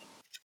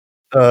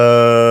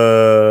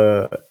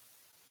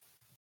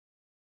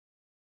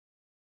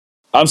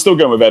 I'm still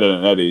going with Ed, Ed,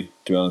 and Eddie,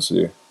 to be honest with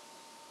you.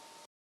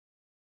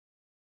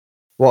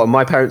 What?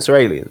 My Parents Are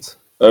Aliens.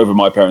 Over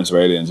My Parents Are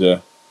Aliens, yeah.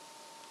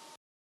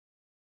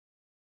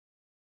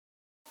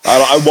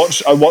 I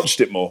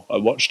watched it more. I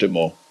watched it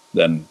more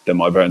than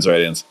My Parents Are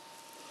Aliens.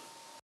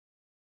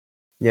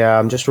 Yeah,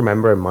 I'm just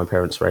remembering My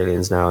Parents Are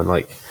Aliens now, and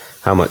like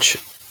how much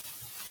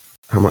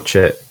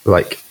it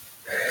like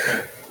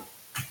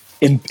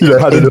had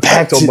an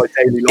impact on my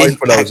daily life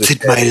when I was a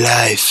kid. my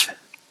life.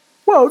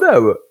 Well,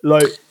 no,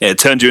 like Yeah, it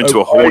turned you into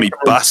a horny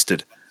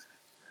bastard.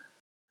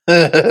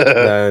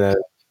 no,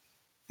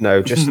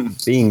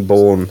 just being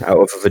born out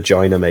of a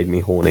vagina made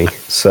me horny.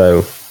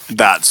 So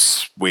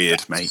That's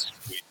weird, mate.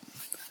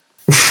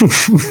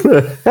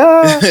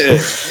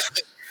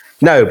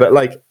 no, but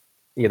like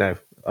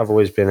I've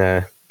always been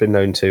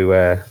known to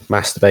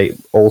masturbate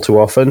all too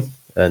often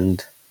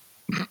and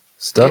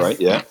stuff. Right?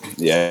 Yeah.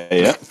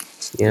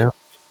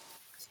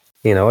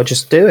 I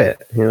just do it.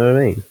 You know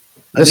what I mean?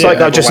 It's Yeah, like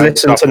I just everyone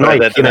listen to stuff like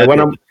Nike. that,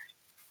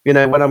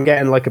 When I'm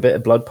getting like a bit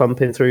of blood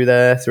pumping through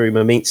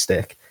my meat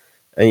stick,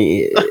 and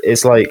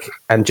it's like,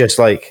 and just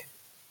like,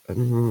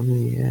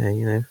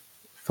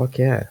 fuck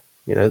yeah,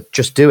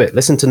 just do it.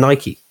 Listen to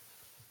Nike.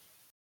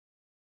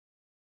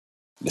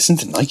 Listen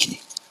to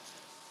Nike.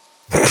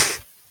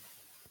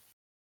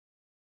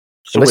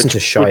 Listen to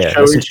Shia. show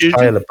Listen is to you?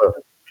 Shia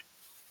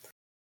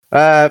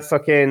LaBeouf.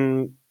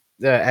 Fucking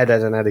Ed,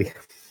 Ed, and Eddie.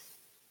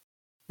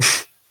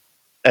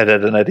 Ed,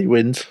 Ed, and Eddie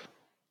wins.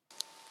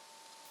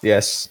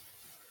 Yes.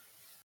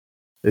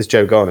 Is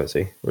Joe gone? Is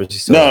he? Or is he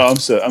still? No,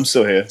 I'm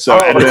still here. So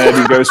Ed, Ed, and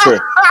Eddie goes through.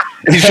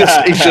 He's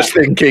just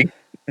thinking.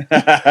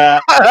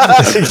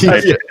 Has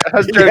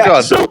Joe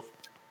gone? So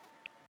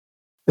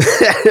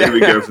here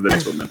we go for the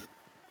next one then.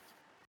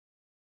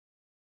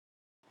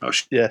 Oh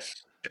shit!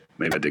 Yes.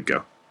 Maybe I did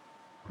go.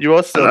 You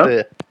are still Hello?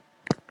 here.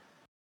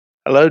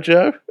 Hello,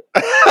 Joe?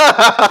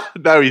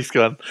 No, he's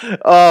gone.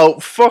 Oh,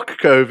 fuck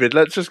COVID.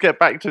 Let's just get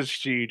back to the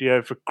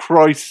studio, for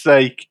Christ's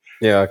sake.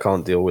 Yeah, I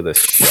can't deal with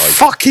this shit.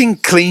 Fucking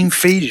clean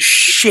feed is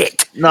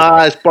shit.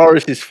 Nah, it's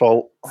Boris's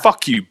fault.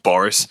 Fuck you,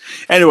 Boris.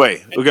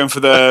 Anyway, we're going for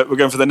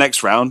the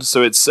next round.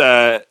 So it's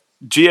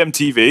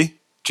GMTV,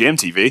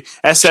 SMTV,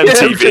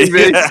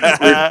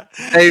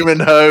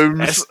 Eamon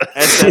Holmes.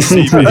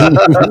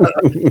 SMTV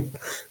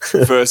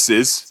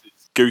versus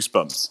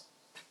Goosebumps.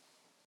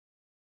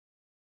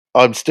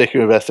 I'm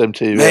sticking with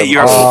SMTV. Mate,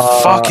 you're a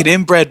fucking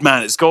inbred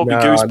man. It's got to be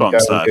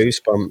Goosebumps, lad.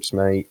 Goosebumps,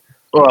 mate.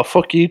 Well,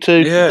 fuck you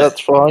two. Yeah.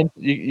 That's fine.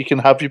 You can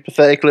have your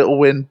pathetic little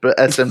win, but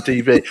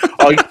SMTV.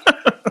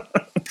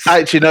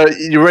 Actually, no,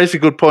 you raised a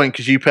good point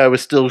because you pair were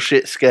still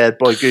shit scared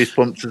by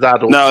Goosebumps as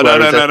adults. No.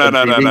 whereas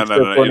SMTV 's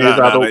still funny as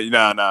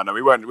adults. No.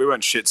 We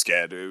weren't shit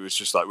scared. It was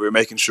just like we were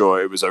making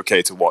sure it was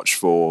okay to watch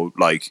for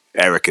like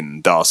Eric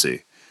and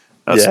Darcy.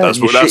 That's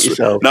you what. shit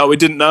yourself. No, we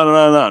didn't.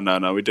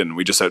 No, we didn't.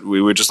 We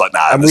were just like,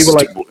 nah. And this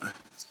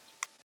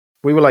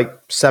we were like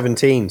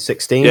 17,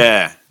 16.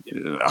 yeah.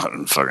 I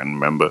don't fucking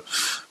remember.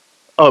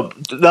 Oh,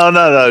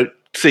 no.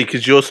 See,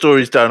 because your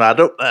stories don't add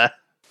up there.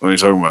 What are you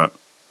talking about?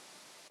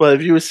 Well,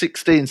 if you were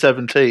 16,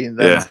 17,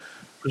 then Yeah.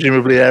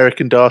 presumably Eric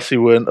and Darcy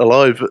weren't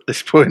alive at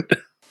this point.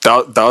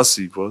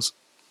 Darcy was.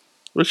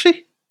 Was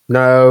she?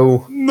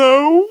 No.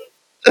 No.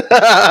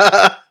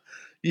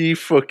 You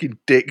fucking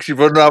dicks. You've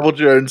unraveled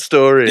your own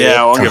story.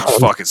 Yeah, I don't give a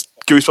fuck.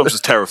 Goosebumps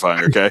is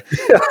terrifying, okay?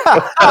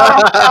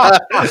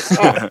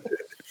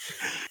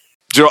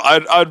 Do you know,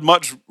 I'd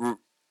much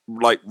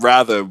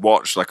rather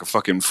watch like a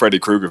fucking Freddy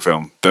Krueger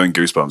film than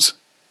Goosebumps.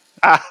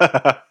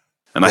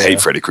 And I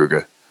hate Freddy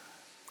Krueger.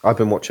 I've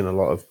been watching a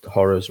lot of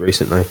horrors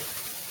recently,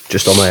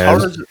 just on my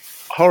own.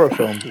 Horror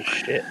films are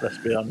shit, let's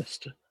be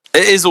honest.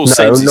 It is all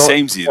samey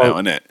now,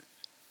 isn't it?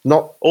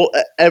 Not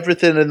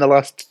Everything in the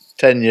last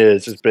 10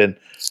 years has been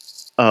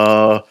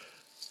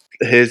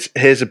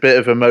here's a bit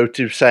of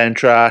emotive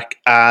soundtrack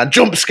and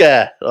jump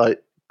scare.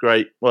 Like,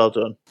 great, well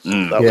done.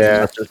 That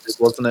was it,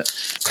 wasn't it?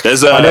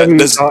 I know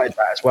you started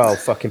that as well.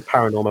 Fucking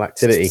Paranormal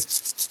Activity.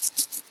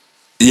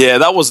 Yeah,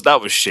 that was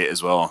shit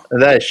as well.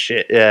 That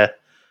shit, yeah.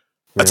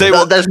 I tell you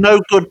what, there's no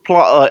good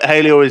plot. Like,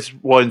 Haley always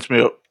winds me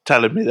up,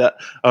 telling me that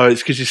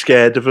it's because you're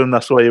scared of them.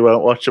 That's why you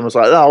won't watch them. I was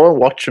like, no, I won't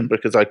watch them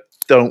because I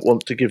don't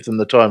want to give them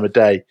the time of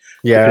day.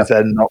 Yeah,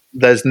 because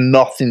there's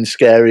nothing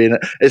scary in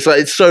it. It's like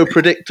it's so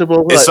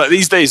predictable. It's like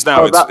these days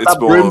now. It's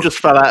more, broom just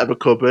fell out of a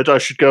cupboard. I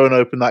should go and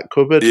open that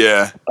cupboard.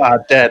 Yeah,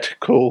 dead.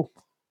 Cool.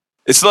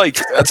 It's like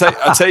I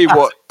tell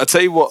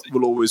you what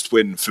will always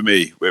win for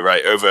me.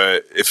 Right over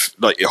if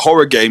like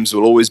horror games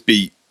will always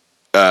beat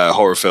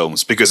horror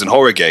films because in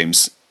horror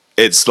games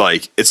it's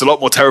a lot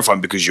more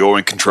terrifying because you're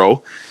in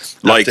control.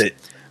 Like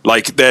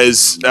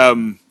there's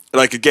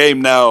like a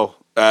game now,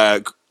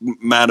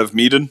 Man of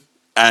Medan,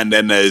 and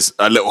then there's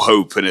A Little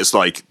Hope, and it's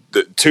like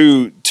the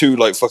two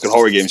like fucking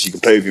horror games you can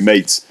play with your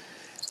mates,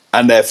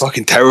 and they're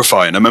fucking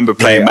terrifying. I remember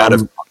playing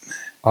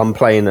I'm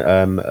playing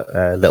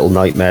Little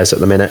Nightmares at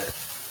the minute.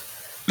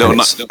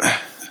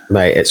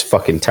 Mate, it's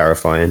fucking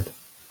terrifying.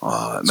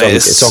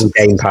 It's on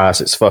Game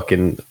Pass.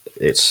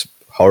 It's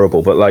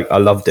horrible, but like I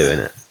love doing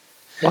it.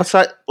 What's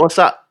that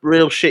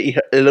real shitty?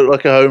 It looked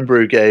like a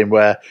homebrew game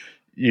where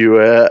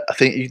you, I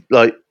think you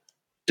like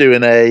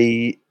doing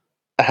a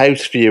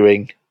house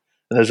viewing,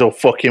 and there's all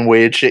fucking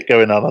weird shit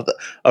going on.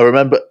 I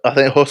remember. I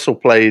think Hustle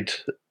played.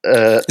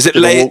 Is it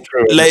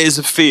Layers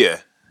of Fear?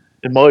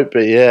 It might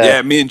be. Yeah.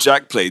 Yeah, me and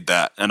Jack played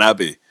that, and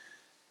Abby.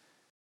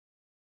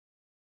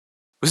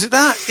 Was it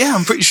that? Yeah,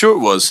 I'm pretty sure it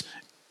was.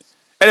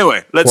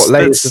 Anyway,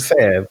 Layers of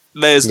Fear?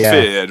 Layers of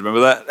Fear, yeah, remember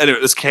that? Anyway,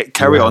 let's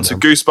carry on. So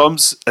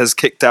Goosebumps has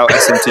kicked out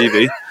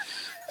SMTV.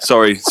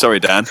 sorry,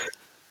 Dan.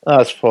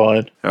 That's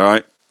fine. All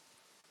right.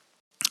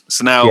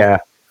 So now...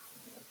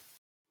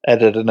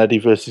 Ed, Edd and Eddy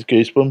versus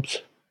Goosebumps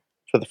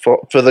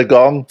for the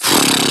gong.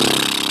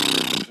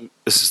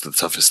 This is the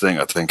toughest thing,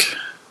 I think.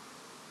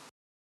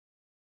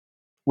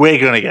 We're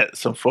going to get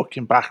some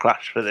fucking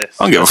backlash for this.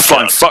 I'm going to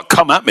fine fuck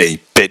come at me,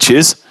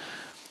 bitches.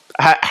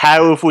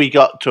 How have we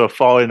got to a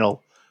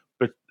final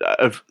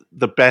of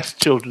the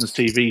best children's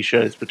TV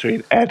shows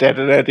between Ed, Edd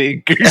and Eddy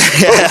and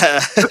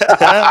Goosebumps?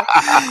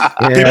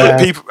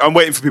 People, I'm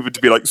waiting for people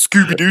to be like,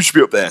 Scooby-Doo should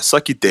be up there.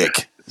 Suck your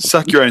dick.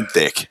 Suck your own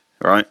dick.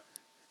 All right?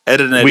 Ed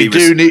and Eddy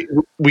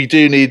we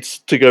do need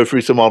to go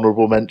through some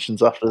honourable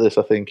mentions after this,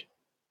 I think.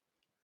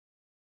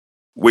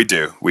 We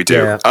do.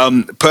 Yeah.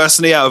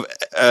 Personally, out of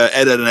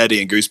Ed, Edd and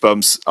Eddy and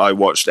Goosebumps, I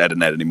watched Ed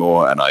and Ed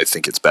anymore, and I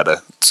think it's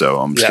better. So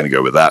I'm just going to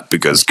go with that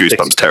because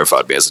Goosebumps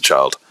terrified me as a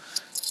child.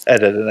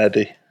 Ed, Edd and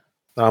Eddy.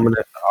 I'm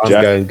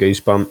going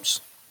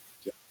Goosebumps.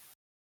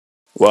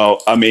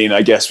 Well, I mean,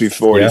 I guess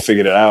we've already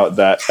figured it out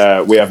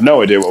that we have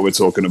no idea what we're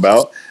talking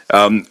about.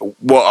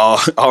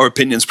 What our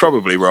opinion's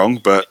probably wrong,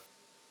 but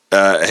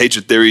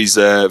Hatred Theory's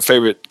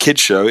favorite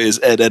kids show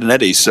is Ed, Edd and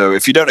Eddy. So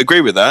if you don't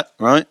agree with that,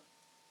 right?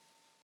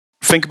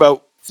 Think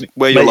about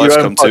where your life's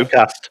come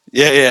podcast. To.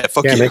 Yeah,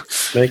 fuck you.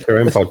 Make your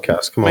own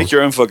podcast. Come on. Make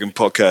your own fucking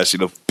podcast, you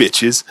little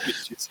bitches.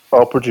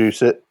 I'll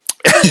produce it.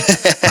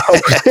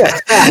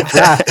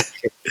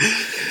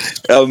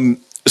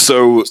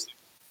 So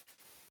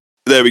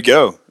there we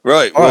go.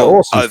 Right. Well,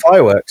 awesome.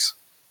 Fireworks.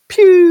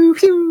 Pew,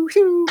 pew,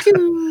 pew,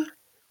 pew.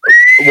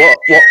 What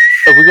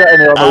have we got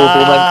any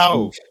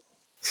honourable mentions?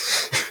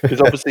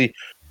 Because obviously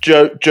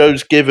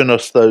Joe's given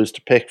us those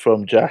to pick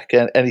from, Jack.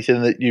 And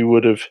anything that you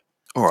would have.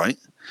 All right.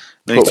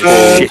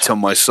 Shit on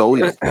my soul.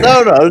 No.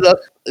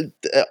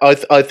 I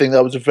think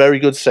that was a very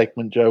good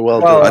segment, Joe.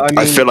 Well done.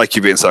 I feel like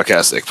you're being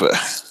sarcastic, but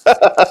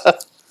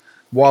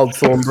Wild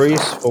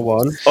Thornberries for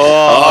one.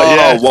 Oh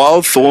yeah,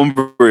 Wild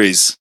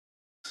Thornberries.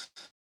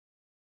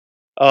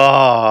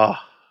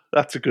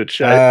 That's a good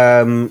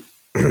show.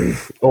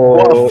 Or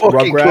what a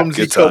fucking Rugrats.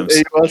 clumsy cunt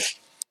he was.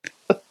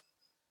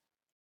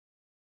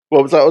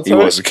 What was that? He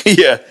was,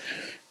 yeah.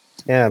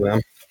 Yeah,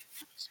 man.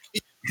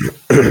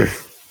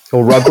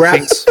 Or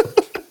Rugrats.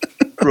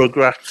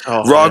 Rugrats.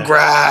 Oh,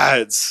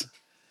 Rugrats.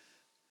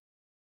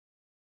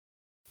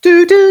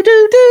 Do do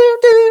do do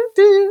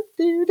do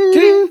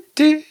do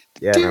do.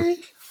 Yeah. Man.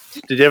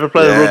 Did you ever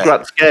play the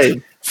Rugrats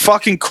game?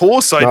 Fucking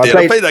course I did.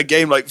 I played that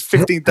game like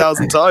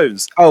 15,000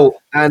 times. Oh,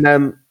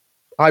 and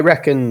I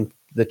reckon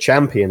the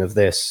champion of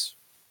this,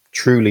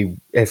 truly,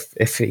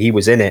 if he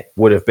was in it,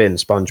 would have been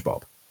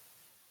SpongeBob.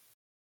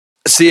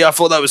 See, I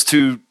thought that was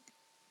too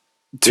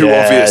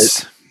Yeah.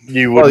 obvious.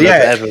 You wouldn't Well,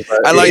 yeah. have ever.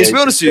 And like, to be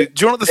honest with you,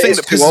 do you know what the thing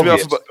that pisses me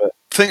off about?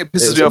 Thing that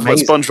pisses was me off about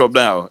amazing. SpongeBob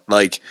now,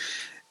 like,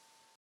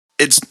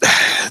 it's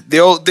the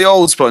old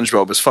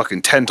SpongeBob is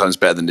fucking 10 times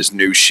better than this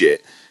new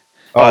shit.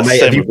 Oh, mate,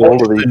 same have you with all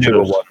watched of the these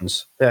newer shows.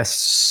 ones? They're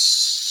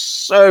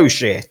so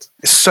shit.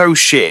 It's so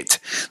shit.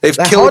 They've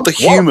They're killed hard the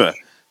to watch. humor.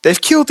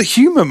 They've killed the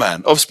humor,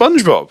 man, of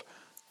SpongeBob.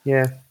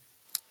 Yeah.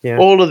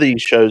 All of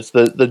these shows,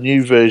 the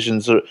new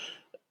versions are.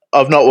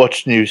 I've not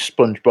watched new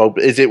SpongeBob.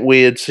 Is it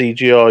weird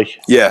CGI?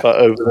 Yeah. Like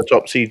over the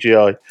top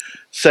CGI.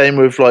 Same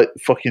with like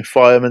fucking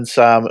Fireman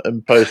Sam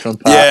and Postman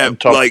Pat Yeah, and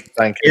Tom like-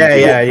 Hanks.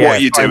 Yeah. What are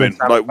you Fireman doing?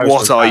 Sam, Like, what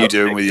Postman are you Pat.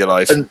 doing with your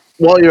life? And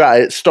while you're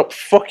at it, stop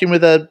fucking with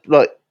their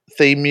like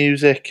theme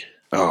music.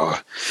 Oh,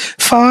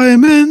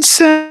 Fireman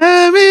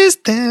Sam is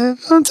there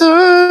on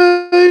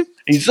time.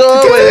 He's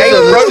always ain't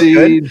on the broken.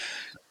 scene.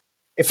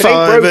 If it ain't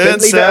Fireman broken, leave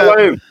it Sam.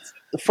 alone.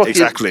 The fucking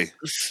Exactly.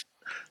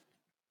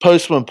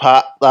 Postman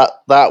Pat,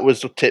 that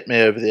was what tipped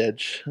me over the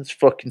edge. It's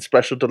fucking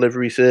special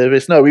delivery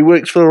service. No, he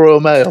works for the Royal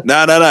Mail.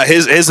 No.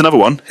 Here's another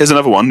one.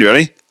 You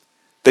ready?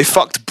 They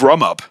fucked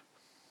Brum up.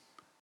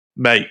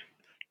 Mate,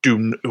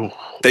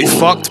 They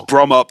fucked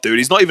Brum up, dude.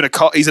 He's not even a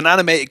car. He's an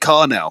animated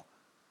car now.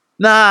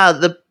 Nah,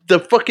 the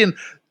fucking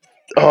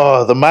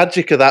the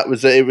magic of that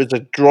was that it was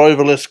a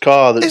driverless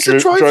car that It's a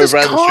drove driverless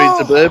around the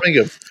streets of car.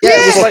 Birmingham. Yeah,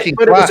 it was fucking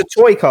but it was crap. a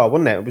toy car,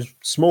 wasn't it? It was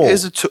small.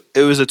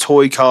 It was a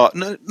toy car.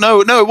 No,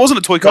 it wasn't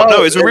a toy car. No,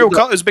 No, it's a it real was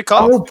car. It was a big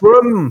car. Oh,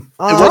 Brum.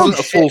 It wasn't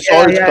a full size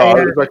car.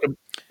 Yeah.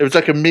 It was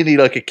like a mini,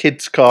 like a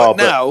kid's car.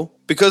 But now,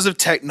 because of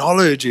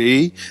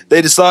technology, they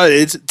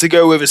decided to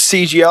go with a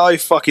CGI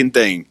fucking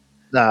thing.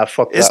 Nah,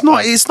 fuck It's that.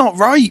 not. man. It's not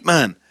right,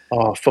 man.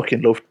 Oh, I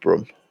fucking loved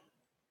Brum.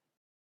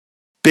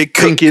 Big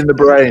Pinky in the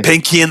brain.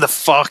 Pinky in the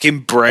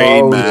fucking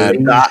brain, Oh,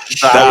 man. That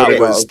That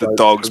would've was got the a vote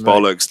dog's for me.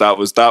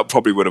 bollocks. That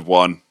probably would have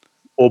won.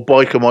 Or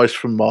Biker Mice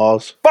from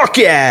Mars. Fuck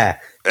yeah,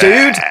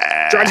 dude!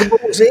 Dragon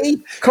Ball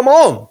Z. Come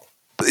on.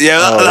 Yeah,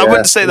 Oh, I yeah.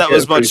 wouldn't say that Yeah,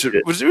 was much. appreciate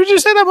it. Would you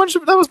say that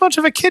was much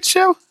of a kid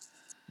show?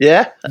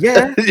 Yeah?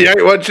 Yeah. You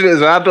ain't watching it as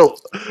an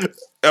adult.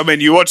 I mean,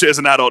 you watch it as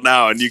an adult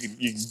now, and you can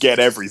get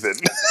everything.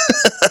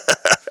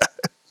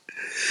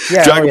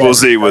 Yeah. Dragon oh, Ball yeah.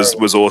 Z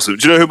was awesome.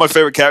 Do you know who my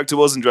favorite character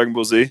was in Dragon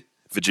Ball Z?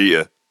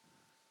 Vegeta.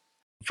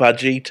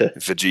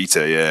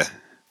 Vegeta. Yeah.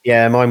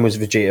 Yeah, mine was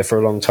Vegeta for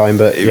a long time,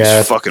 but He yeah,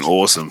 was fucking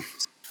awesome.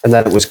 and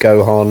then it was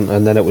Gohan,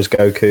 and then it was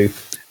Goku.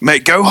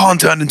 Mate, Gohan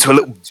turned into a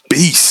little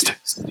beast.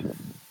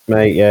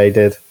 Mate, yeah, he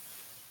did.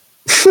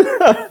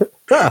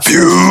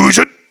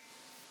 Fusion.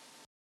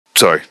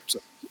 Sorry. I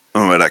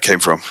don't know where that came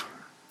from.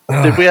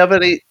 Did we have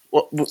any...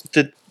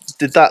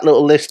 Did that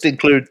little list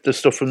include the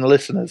stuff from the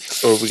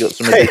listeners? Or have we got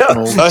some Hey,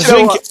 additional... Do you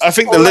know what? I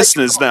think the All I-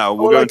 listeners now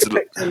will All go I into can the.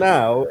 picture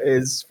now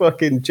is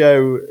fucking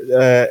Joe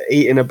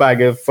eating a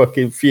bag of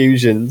fucking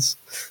fusions.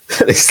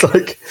 And it's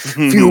like,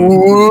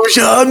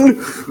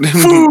 fusion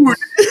food.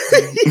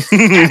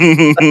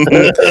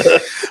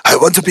 I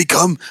want to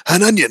become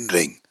an onion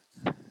ring.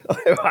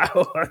 I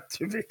want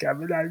to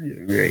become an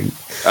onion ring.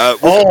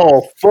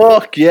 Oh,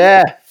 fuck,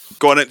 yeah.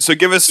 Go on it. So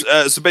give us.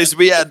 So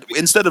basically, we had,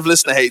 instead of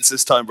listener hates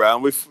this time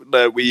round,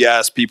 we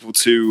asked people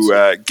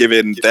to give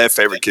in their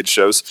favorite kids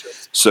shows.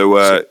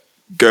 So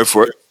go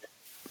for it.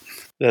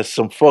 There's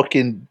some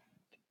fucking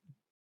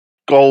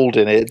gold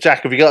in it.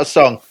 Jack, have you got a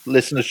song?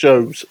 Listener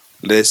shows.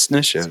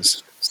 Listener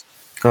shows.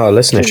 Oh,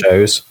 listener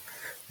shows.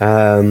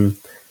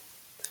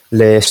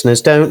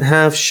 Listeners don't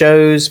have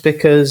shows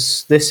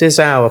because this is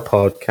our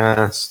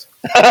podcast.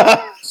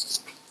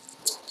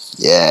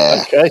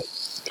 Yeah. Okay,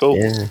 cool.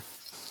 Yeah.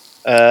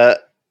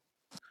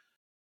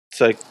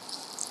 So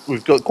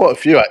we've got quite a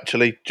few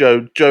actually.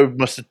 Joe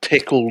must have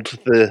tickled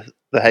the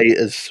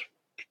haters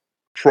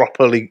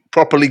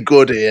properly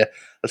good here.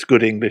 That's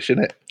good English,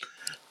 isn't it?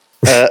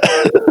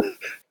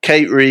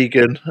 Kate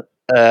Regan,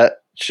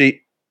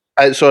 she,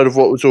 outside of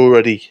what was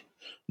already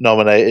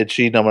nominated,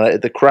 she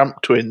nominated the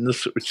Cramp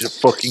Twins, which is a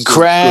fucking good,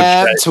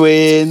 Crab good show.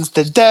 twins.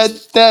 Da, da,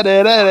 da,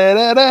 da, da,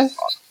 da, da.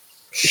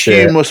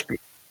 Shit.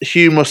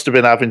 Hugh must have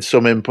been having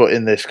some input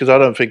in this because I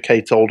don't think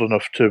Kate's old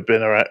enough to have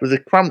been around. The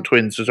Cramp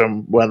Twins was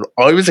on when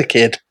I was a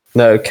kid.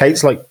 No,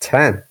 Kate's like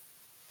 10.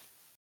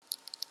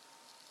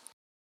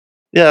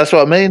 Yeah, that's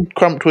what I mean.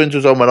 Cramp Twins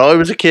was on when I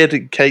was a kid,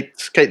 and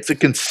Kate's a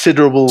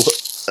considerable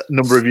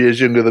number of years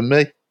younger than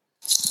me.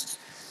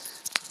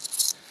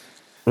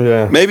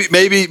 Yeah.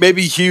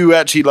 Maybe Hugh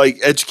actually like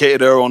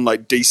educated her on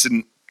like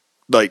decent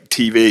like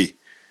TV.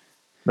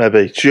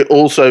 Maybe she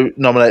also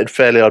nominated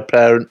Fairly Odd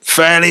Parents.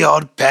 Fairly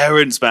Odd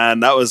Parents,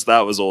 man. That was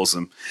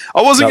awesome.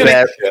 I wasn't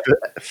gonna.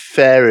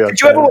 Fairly Odd.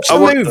 Did you ever watch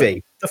Parents. the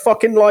movie? The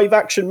fucking live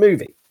action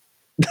movie?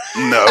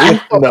 No,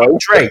 No,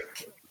 Drake.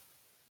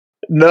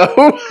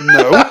 no.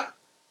 no.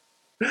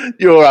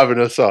 You're having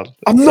us on.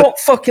 I'm not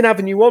fucking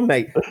having you on,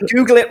 mate.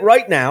 Google it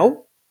right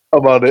now.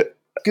 I'm on it.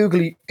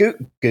 Googly.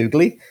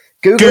 Google it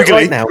Googly.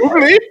 right now.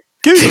 Google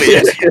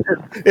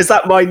it. Is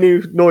that my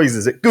new noise?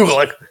 Is it?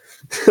 Google it.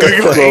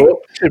 Google it.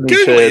 Timmy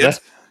Google Turner. it.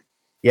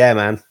 Yeah,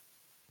 man.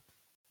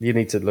 You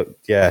need to look.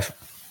 Yeah,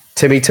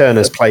 Timmy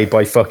Turner's played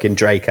by fucking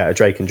Drake out of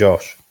Drake and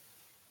Josh.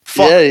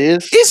 Fuck. Yeah, he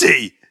is. Is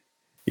he?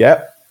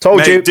 Yep, told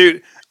Mate, you.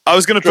 dude, I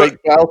was going to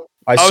Drake put... Bell.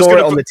 I was saw gonna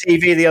it on the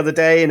TV the other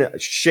day and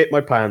it shit my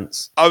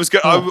pants. I was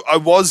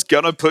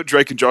gonna put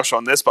Drake and Josh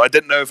on this, but I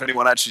didn't know if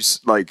anyone actually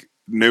like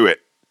knew it.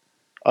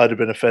 I'd have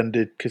been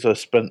offended because I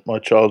spent my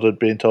childhood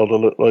being told I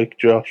look like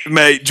Josh.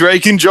 Mate,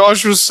 Drake and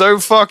Josh was so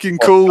fucking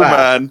cool,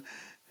 that? man.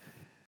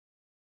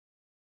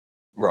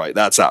 Right,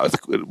 that's out.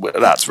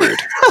 That's rude.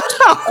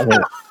 I mean,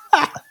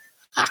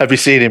 have you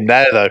seen him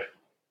now, though?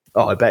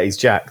 Oh, I bet he's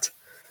jacked.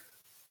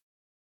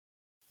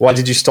 Why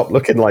did you stop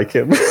looking like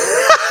him?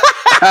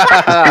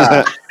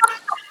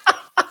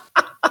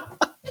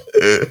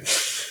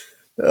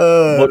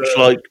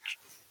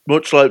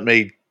 Much like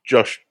me,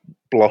 Josh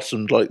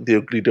blossomed like the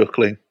ugly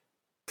duckling.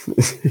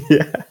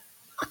 Yeah.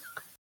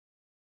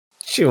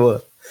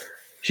 Sure.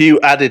 Hugh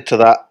added to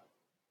that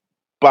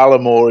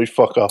Balamory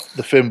fuck off,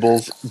 the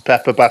Fimbles,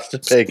 Pepper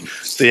Bastard Pig.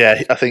 So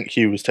yeah, I think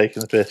Hugh was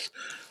taking the piss.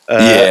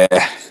 Yeah.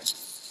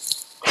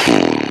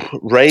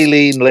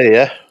 Raylene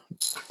Lear.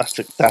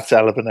 That's a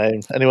hell of a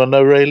name. Anyone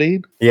know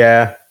Raylene?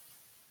 Yeah.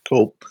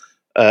 Cool.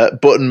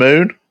 Button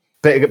Moon.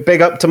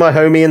 Big up to my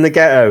homie in the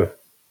ghetto.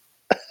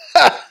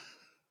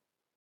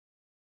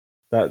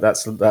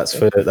 That's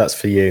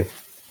for you.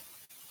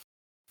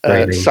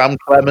 Raylene. Sam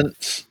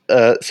Clements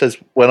says,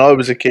 when I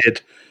was a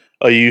kid,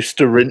 I used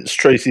to rinse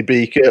Tracy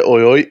Beaker.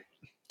 Oi oi.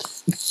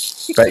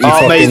 Bet you Oh,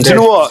 fucking mate, do did. you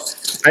know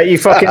what? Bet you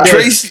fucking did.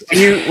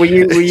 Tracy- Were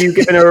you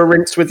giving her a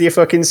rinse with your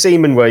fucking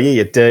semen? Were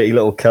you dirty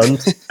little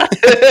cunt?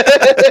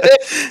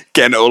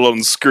 Getting it all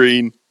on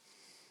screen.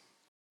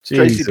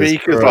 Tracy Jesus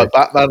Beaker's Christ.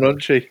 like Batman,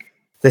 wasn't she?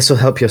 This will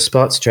help your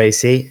spots,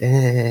 Tracy.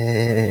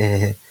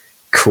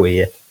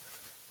 Queer.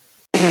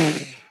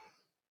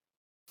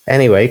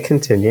 Anyway,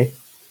 continue.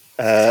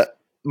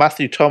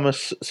 Matthew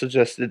Thomas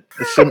suggested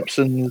The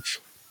Simpsons.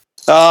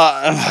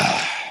 I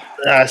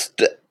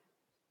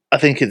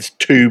think it's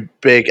too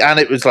big, and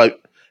it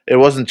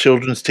wasn't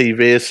children's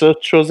TV as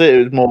such, was it?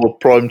 It was more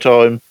prime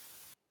time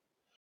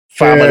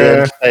family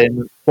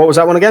entertainment. What was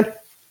that one again?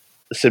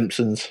 The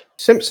Simpsons.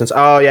 Simpsons.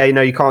 Oh yeah,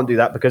 you can't do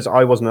that because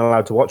I wasn't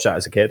allowed to watch that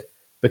as a kid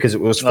because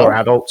it was for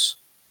adults.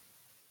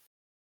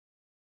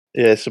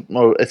 Yeah, it's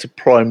a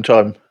prime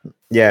time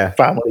Yeah,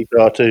 family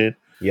cartoon.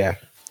 yeah.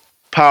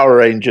 Power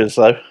Rangers,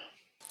 though.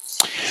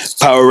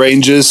 Power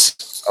Rangers.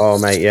 Oh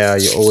mate, yeah.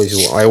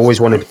 I always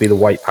wanted to be the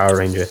White Power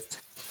Ranger.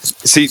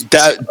 See,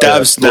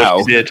 Dav's now.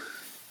 He did.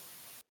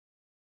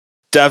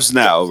 Dav's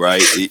now,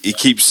 right? He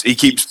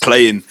keeps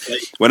playing.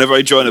 Whenever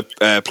I join a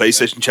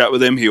PlayStation chat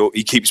with him,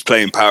 he keeps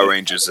playing Power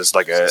Rangers as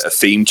like a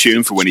theme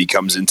tune for when he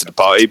comes into the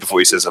party before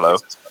he says hello.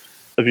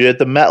 Have you heard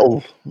the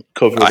metal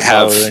cover? Of I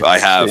Power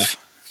Rangers? have.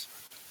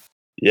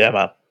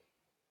 Yeah,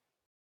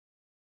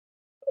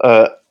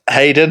 man.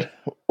 Hayden,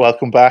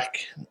 welcome back.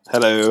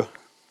 Hello.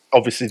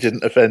 Obviously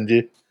didn't offend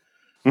you.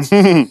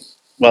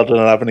 Well done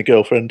on having a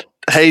girlfriend.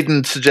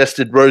 Hayden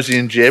suggested Rosie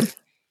and Jim.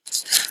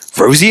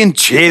 Rosie and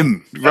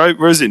Jim. Right,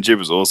 Rosie and Jim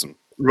was awesome.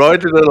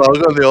 Riding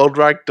along on the old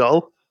rag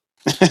doll.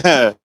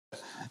 Bob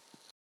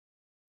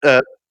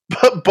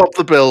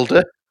the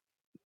Builder.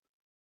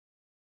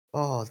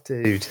 Oh,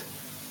 dude.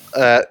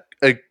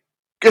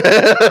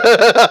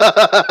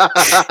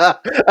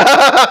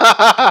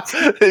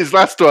 His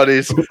last one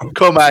is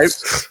Come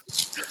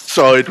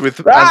Outside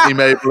with Auntie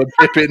Mabel and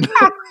Pippin.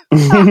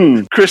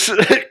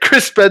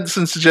 Chris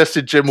Benson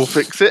suggested Jim will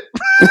fix it.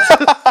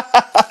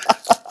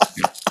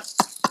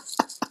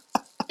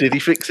 Did he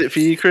fix it for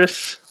you,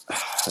 Chris?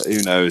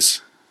 Who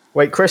knows?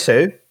 Wait, Chris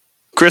who?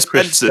 Chris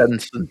Benson.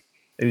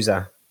 Who's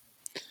that?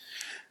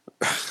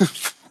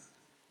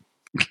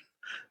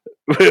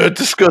 We'll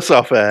discuss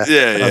off air.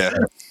 Yeah.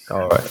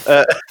 All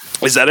right.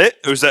 Is that it?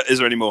 Or is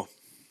there any more?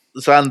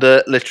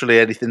 Xander, literally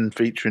anything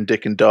featuring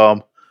Dick and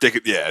Dom.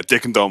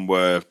 Dick and Dom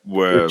were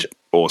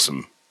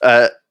awesome.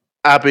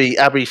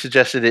 Abby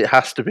suggested it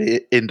has to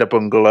be in the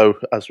bungalow,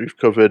 as we've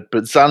covered,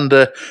 but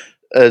Xander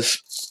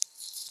has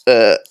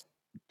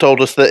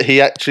told us that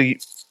he actually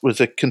was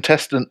a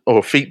contestant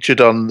or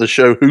featured on the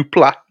show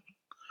Hoopla.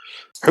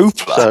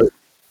 Hoopla? So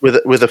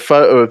with a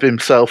photo of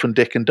himself and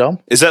Dick and Dom.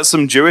 Is that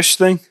some Jewish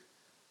thing?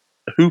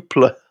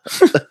 Hoopla.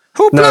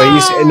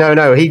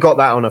 No. He got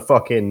that on a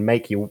fucking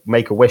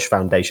Make-A-Wish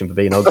Foundation for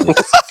being ugly.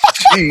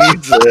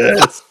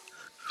 Jesus.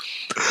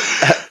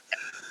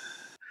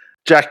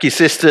 Jackie's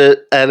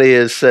sister Ellie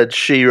has said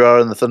She-Ra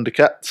and the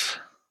Thundercats.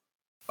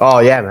 Oh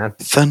yeah, man.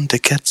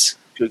 Thundercats.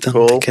 Good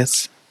call.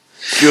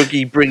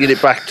 Juggy bringing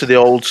it back to the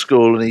old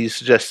school, and he's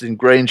suggesting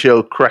Grange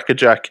Hill,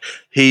 Crackerjack,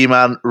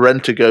 He-Man,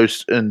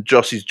 Rent-A-Ghost, and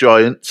Jossie's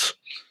Giants.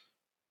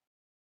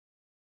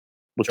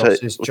 We'll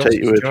take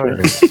your word for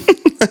it.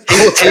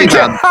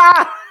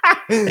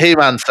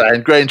 He-Man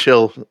saying Grange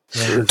Hill.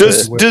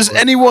 Does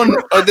anyone?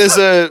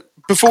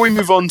 Before we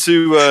move on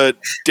to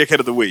Dickhead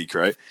of the Week,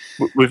 right?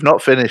 We've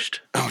not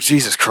finished. Oh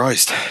Jesus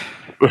Christ!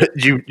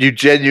 You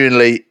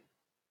genuinely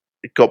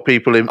got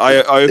people in.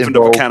 I opened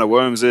involved. up a can of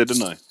worms here,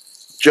 didn't I?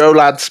 Joe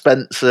Lad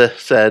Spencer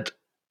said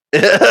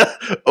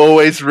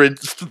Always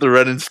rinsed the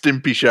Ren and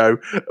Stimpy show.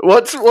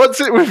 What's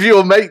it with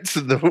your mates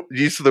and the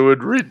use of the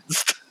word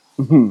rinsed?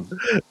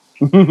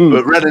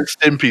 But Ren and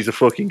Stimpy's a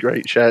fucking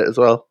great shout as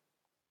well.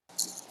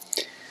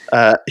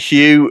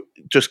 Hugh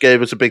just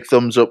gave us a big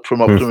thumbs up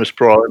from Optimus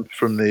Prime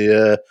from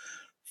the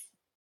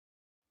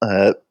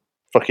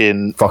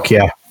fucking Fuck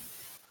yeah.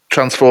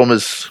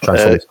 Transformers.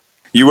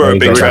 You were There a you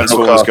big go.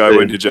 Transformers guy,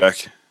 weren't you,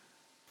 Jack?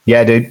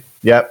 Yeah, dude.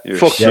 Yep. You're a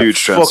Fuck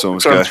huge fuck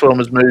Transformers guy.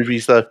 Transformers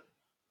movies though.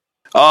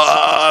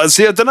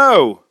 See, I don't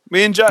know.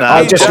 Me and Jack. No, me I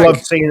and just Jack-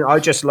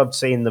 loved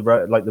seeing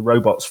the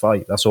robots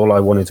fight. That's all I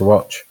wanted to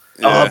watch.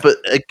 Yeah. But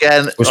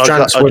again,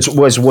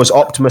 Was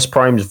Optimus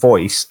Prime's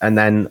voice, and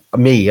then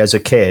me as a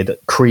kid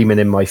creaming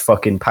in my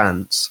fucking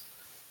pants.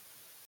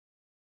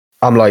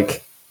 I'm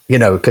like,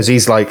 because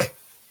he's like,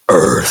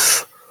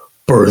 Earth,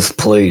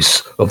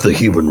 birthplace of the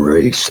human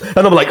race,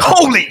 and I'm like,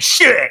 holy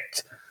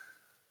shit!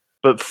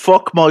 but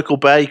fuck Michael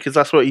Bay because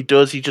that's what he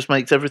does. He just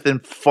makes everything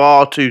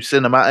far too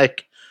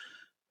cinematic.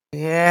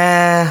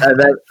 Yeah, And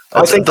then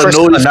I think the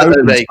Christopher noise that they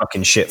Nolan's make,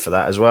 fucking shit for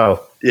that as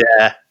well.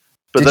 yeah.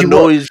 But Did the you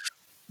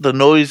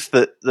noise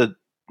that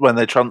when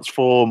they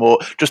transform, or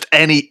just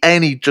any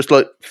just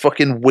like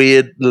fucking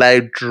weird,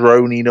 loud,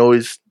 drony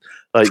noise,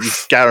 like you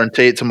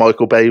guarantee it's a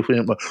Michael Bay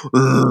film. Like,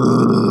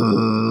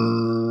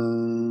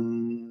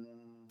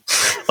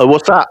 oh,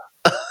 what's that?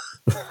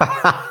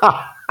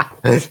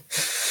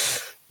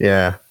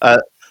 Yeah,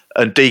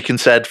 And Deacon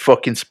said,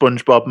 "Fucking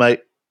SpongeBob,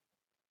 mate."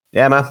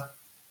 yeah, man.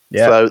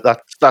 Yeah, So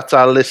that's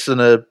our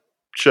listener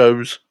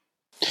shows.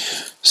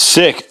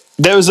 Sick.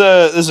 There's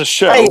a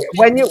show. hey,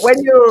 when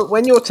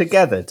you're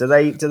together, do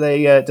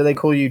they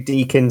call you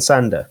Deacon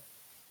Sander?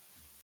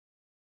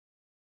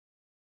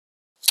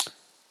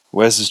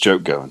 Where's this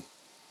joke going?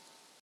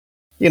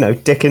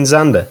 Dick and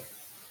Xander.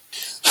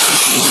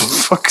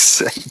 For fuck's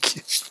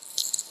sake.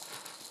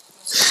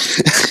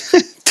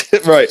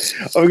 Right,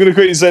 I'm going to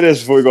quickly say this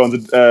before we go on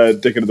to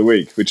Dickon of the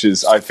Week, which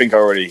is, I think I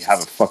already have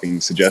a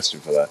fucking suggestion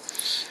for that.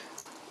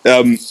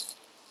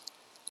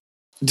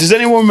 Does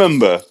anyone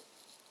remember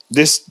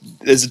this?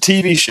 There's a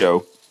TV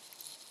show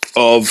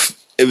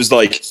it was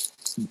like,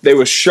 they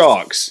were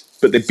sharks,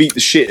 but they beat the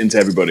shit into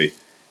everybody.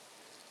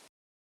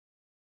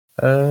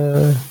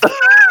 No,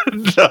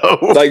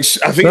 Like,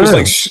 I think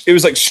it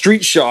was like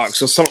Street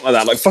Sharks or something like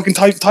that. Like, fucking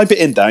type it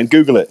in, Dan,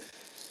 Google it.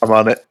 I'm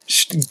on it.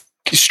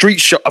 Street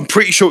Shark. I'm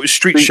pretty sure it was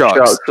Street Sharks.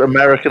 Sharks,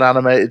 American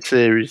animated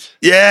series,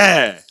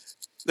 Yeah,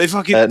 they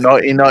fucking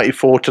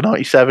 1994 to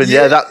 97.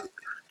 Yeah. Yeah, that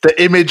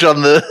the image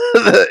on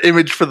the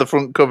image for the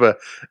front cover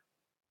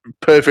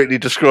perfectly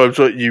describes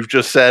what you've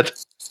just said.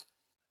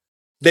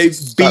 they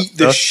beat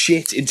the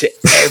shit into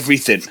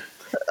everything.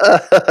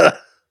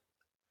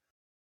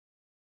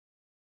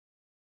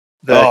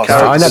 The Oh, character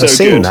I never so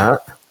seen good. that.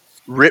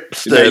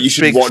 Ripster, No, you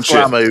should Big watch it.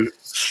 Slammo,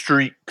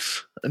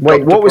 Streaks. and Wait,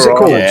 Dr. what was it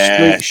called?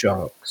 Yeah. Street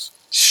Sharks.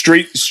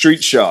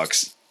 Street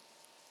Sharks.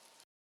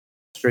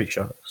 Street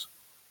Sharks.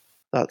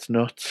 That's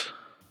nuts.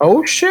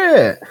 Oh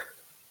shit!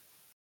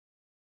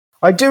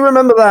 I do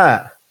remember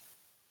that.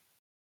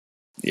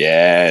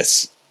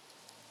 Yes.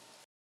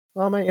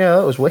 Oh mate, yeah,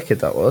 that was wicked.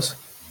 That was.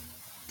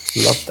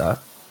 Loved that.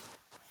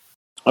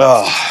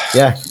 Oh,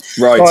 Yeah.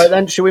 right. All right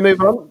then, should we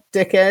move on,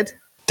 dickhead?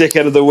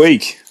 Dickhead of the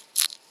Week.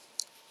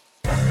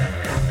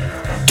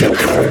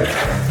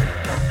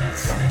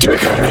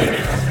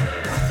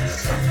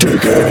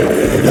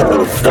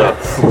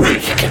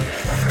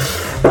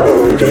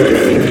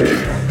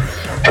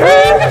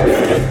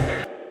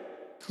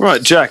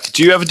 Right, Jack,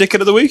 do you have a Dickhead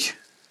of the Week?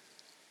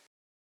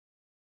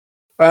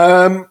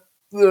 Oh,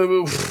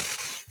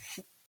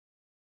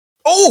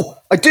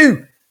 I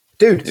do,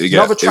 dude. Here we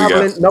go,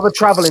 Another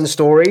traveling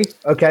story.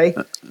 Okay,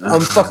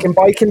 I'm fucking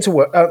biking to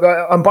work.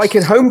 I'm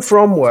biking home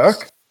from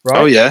work. Right.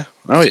 Oh yeah.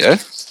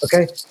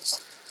 Okay.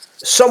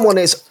 Someone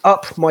is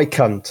up my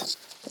cunt,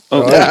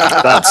 Oh,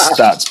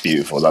 that's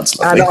beautiful. That's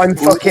lovely.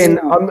 and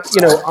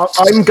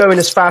I'm going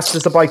as fast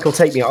as the bike will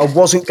take me. I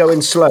wasn't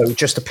going slow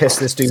just to piss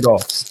this dude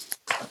off.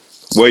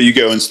 Where are you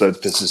going slow to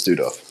piss this dude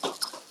off?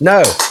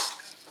 No,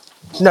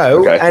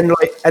 Okay.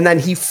 and then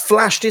he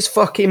flashed his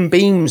fucking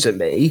beams at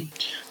me.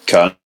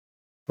 Cunt.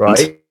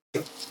 Right,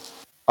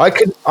 I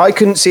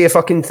couldn't see a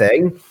fucking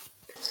thing,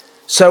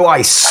 so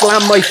I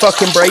slammed my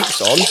fucking brakes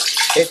on.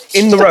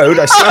 In the road,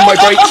 I slammed my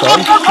brakes on.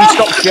 He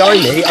stops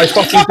behind me. I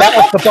fucking get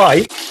off the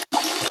bike.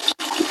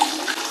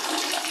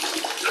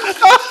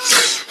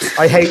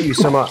 I hate you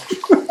so much.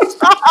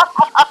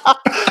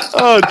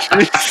 Oh,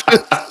 jeez.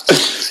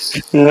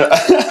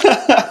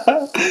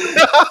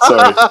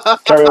 Sorry.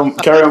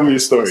 Carry on with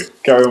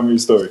your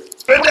story.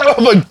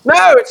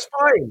 No, it's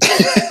fine.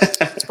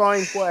 It's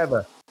fine,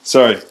 whatever.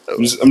 Sorry.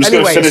 I'm just going to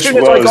Anyway, as finish soon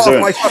as what I I was got off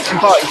doing. my fucking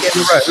bike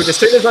in the road, as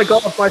soon as I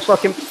got off my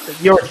fucking...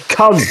 You're a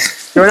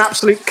cunt. You're an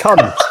absolute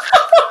cunt.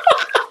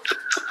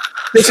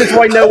 This is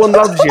why no one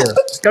loves you.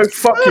 Go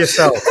fuck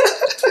yourself.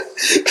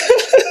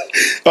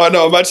 Oh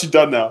no, I'm actually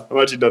done now.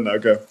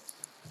 Go.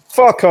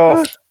 Fuck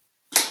off.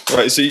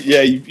 Right, so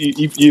yeah,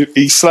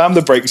 he slammed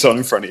the brakes on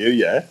in front of you,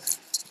 yeah.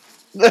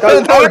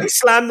 Don't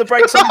slam the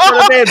brakes in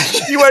front of him.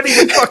 You weren't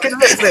even fucking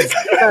listening.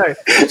 No.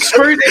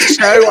 Screw this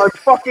show. I'm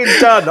fucking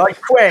done. I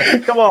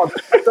quit. Come on.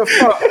 The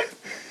fuck?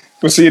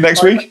 We'll see you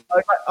next week.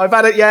 I've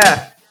had it,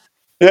 yeah.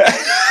 Yeah.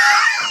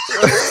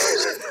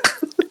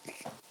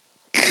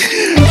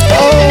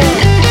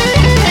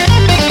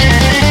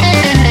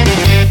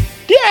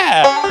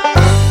 Yeah.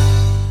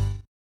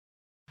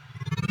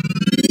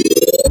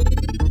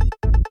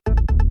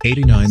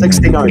 89.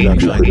 69.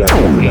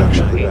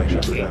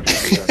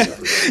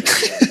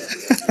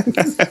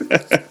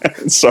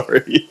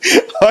 Sorry.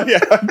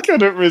 I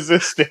couldn't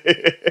resist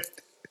it.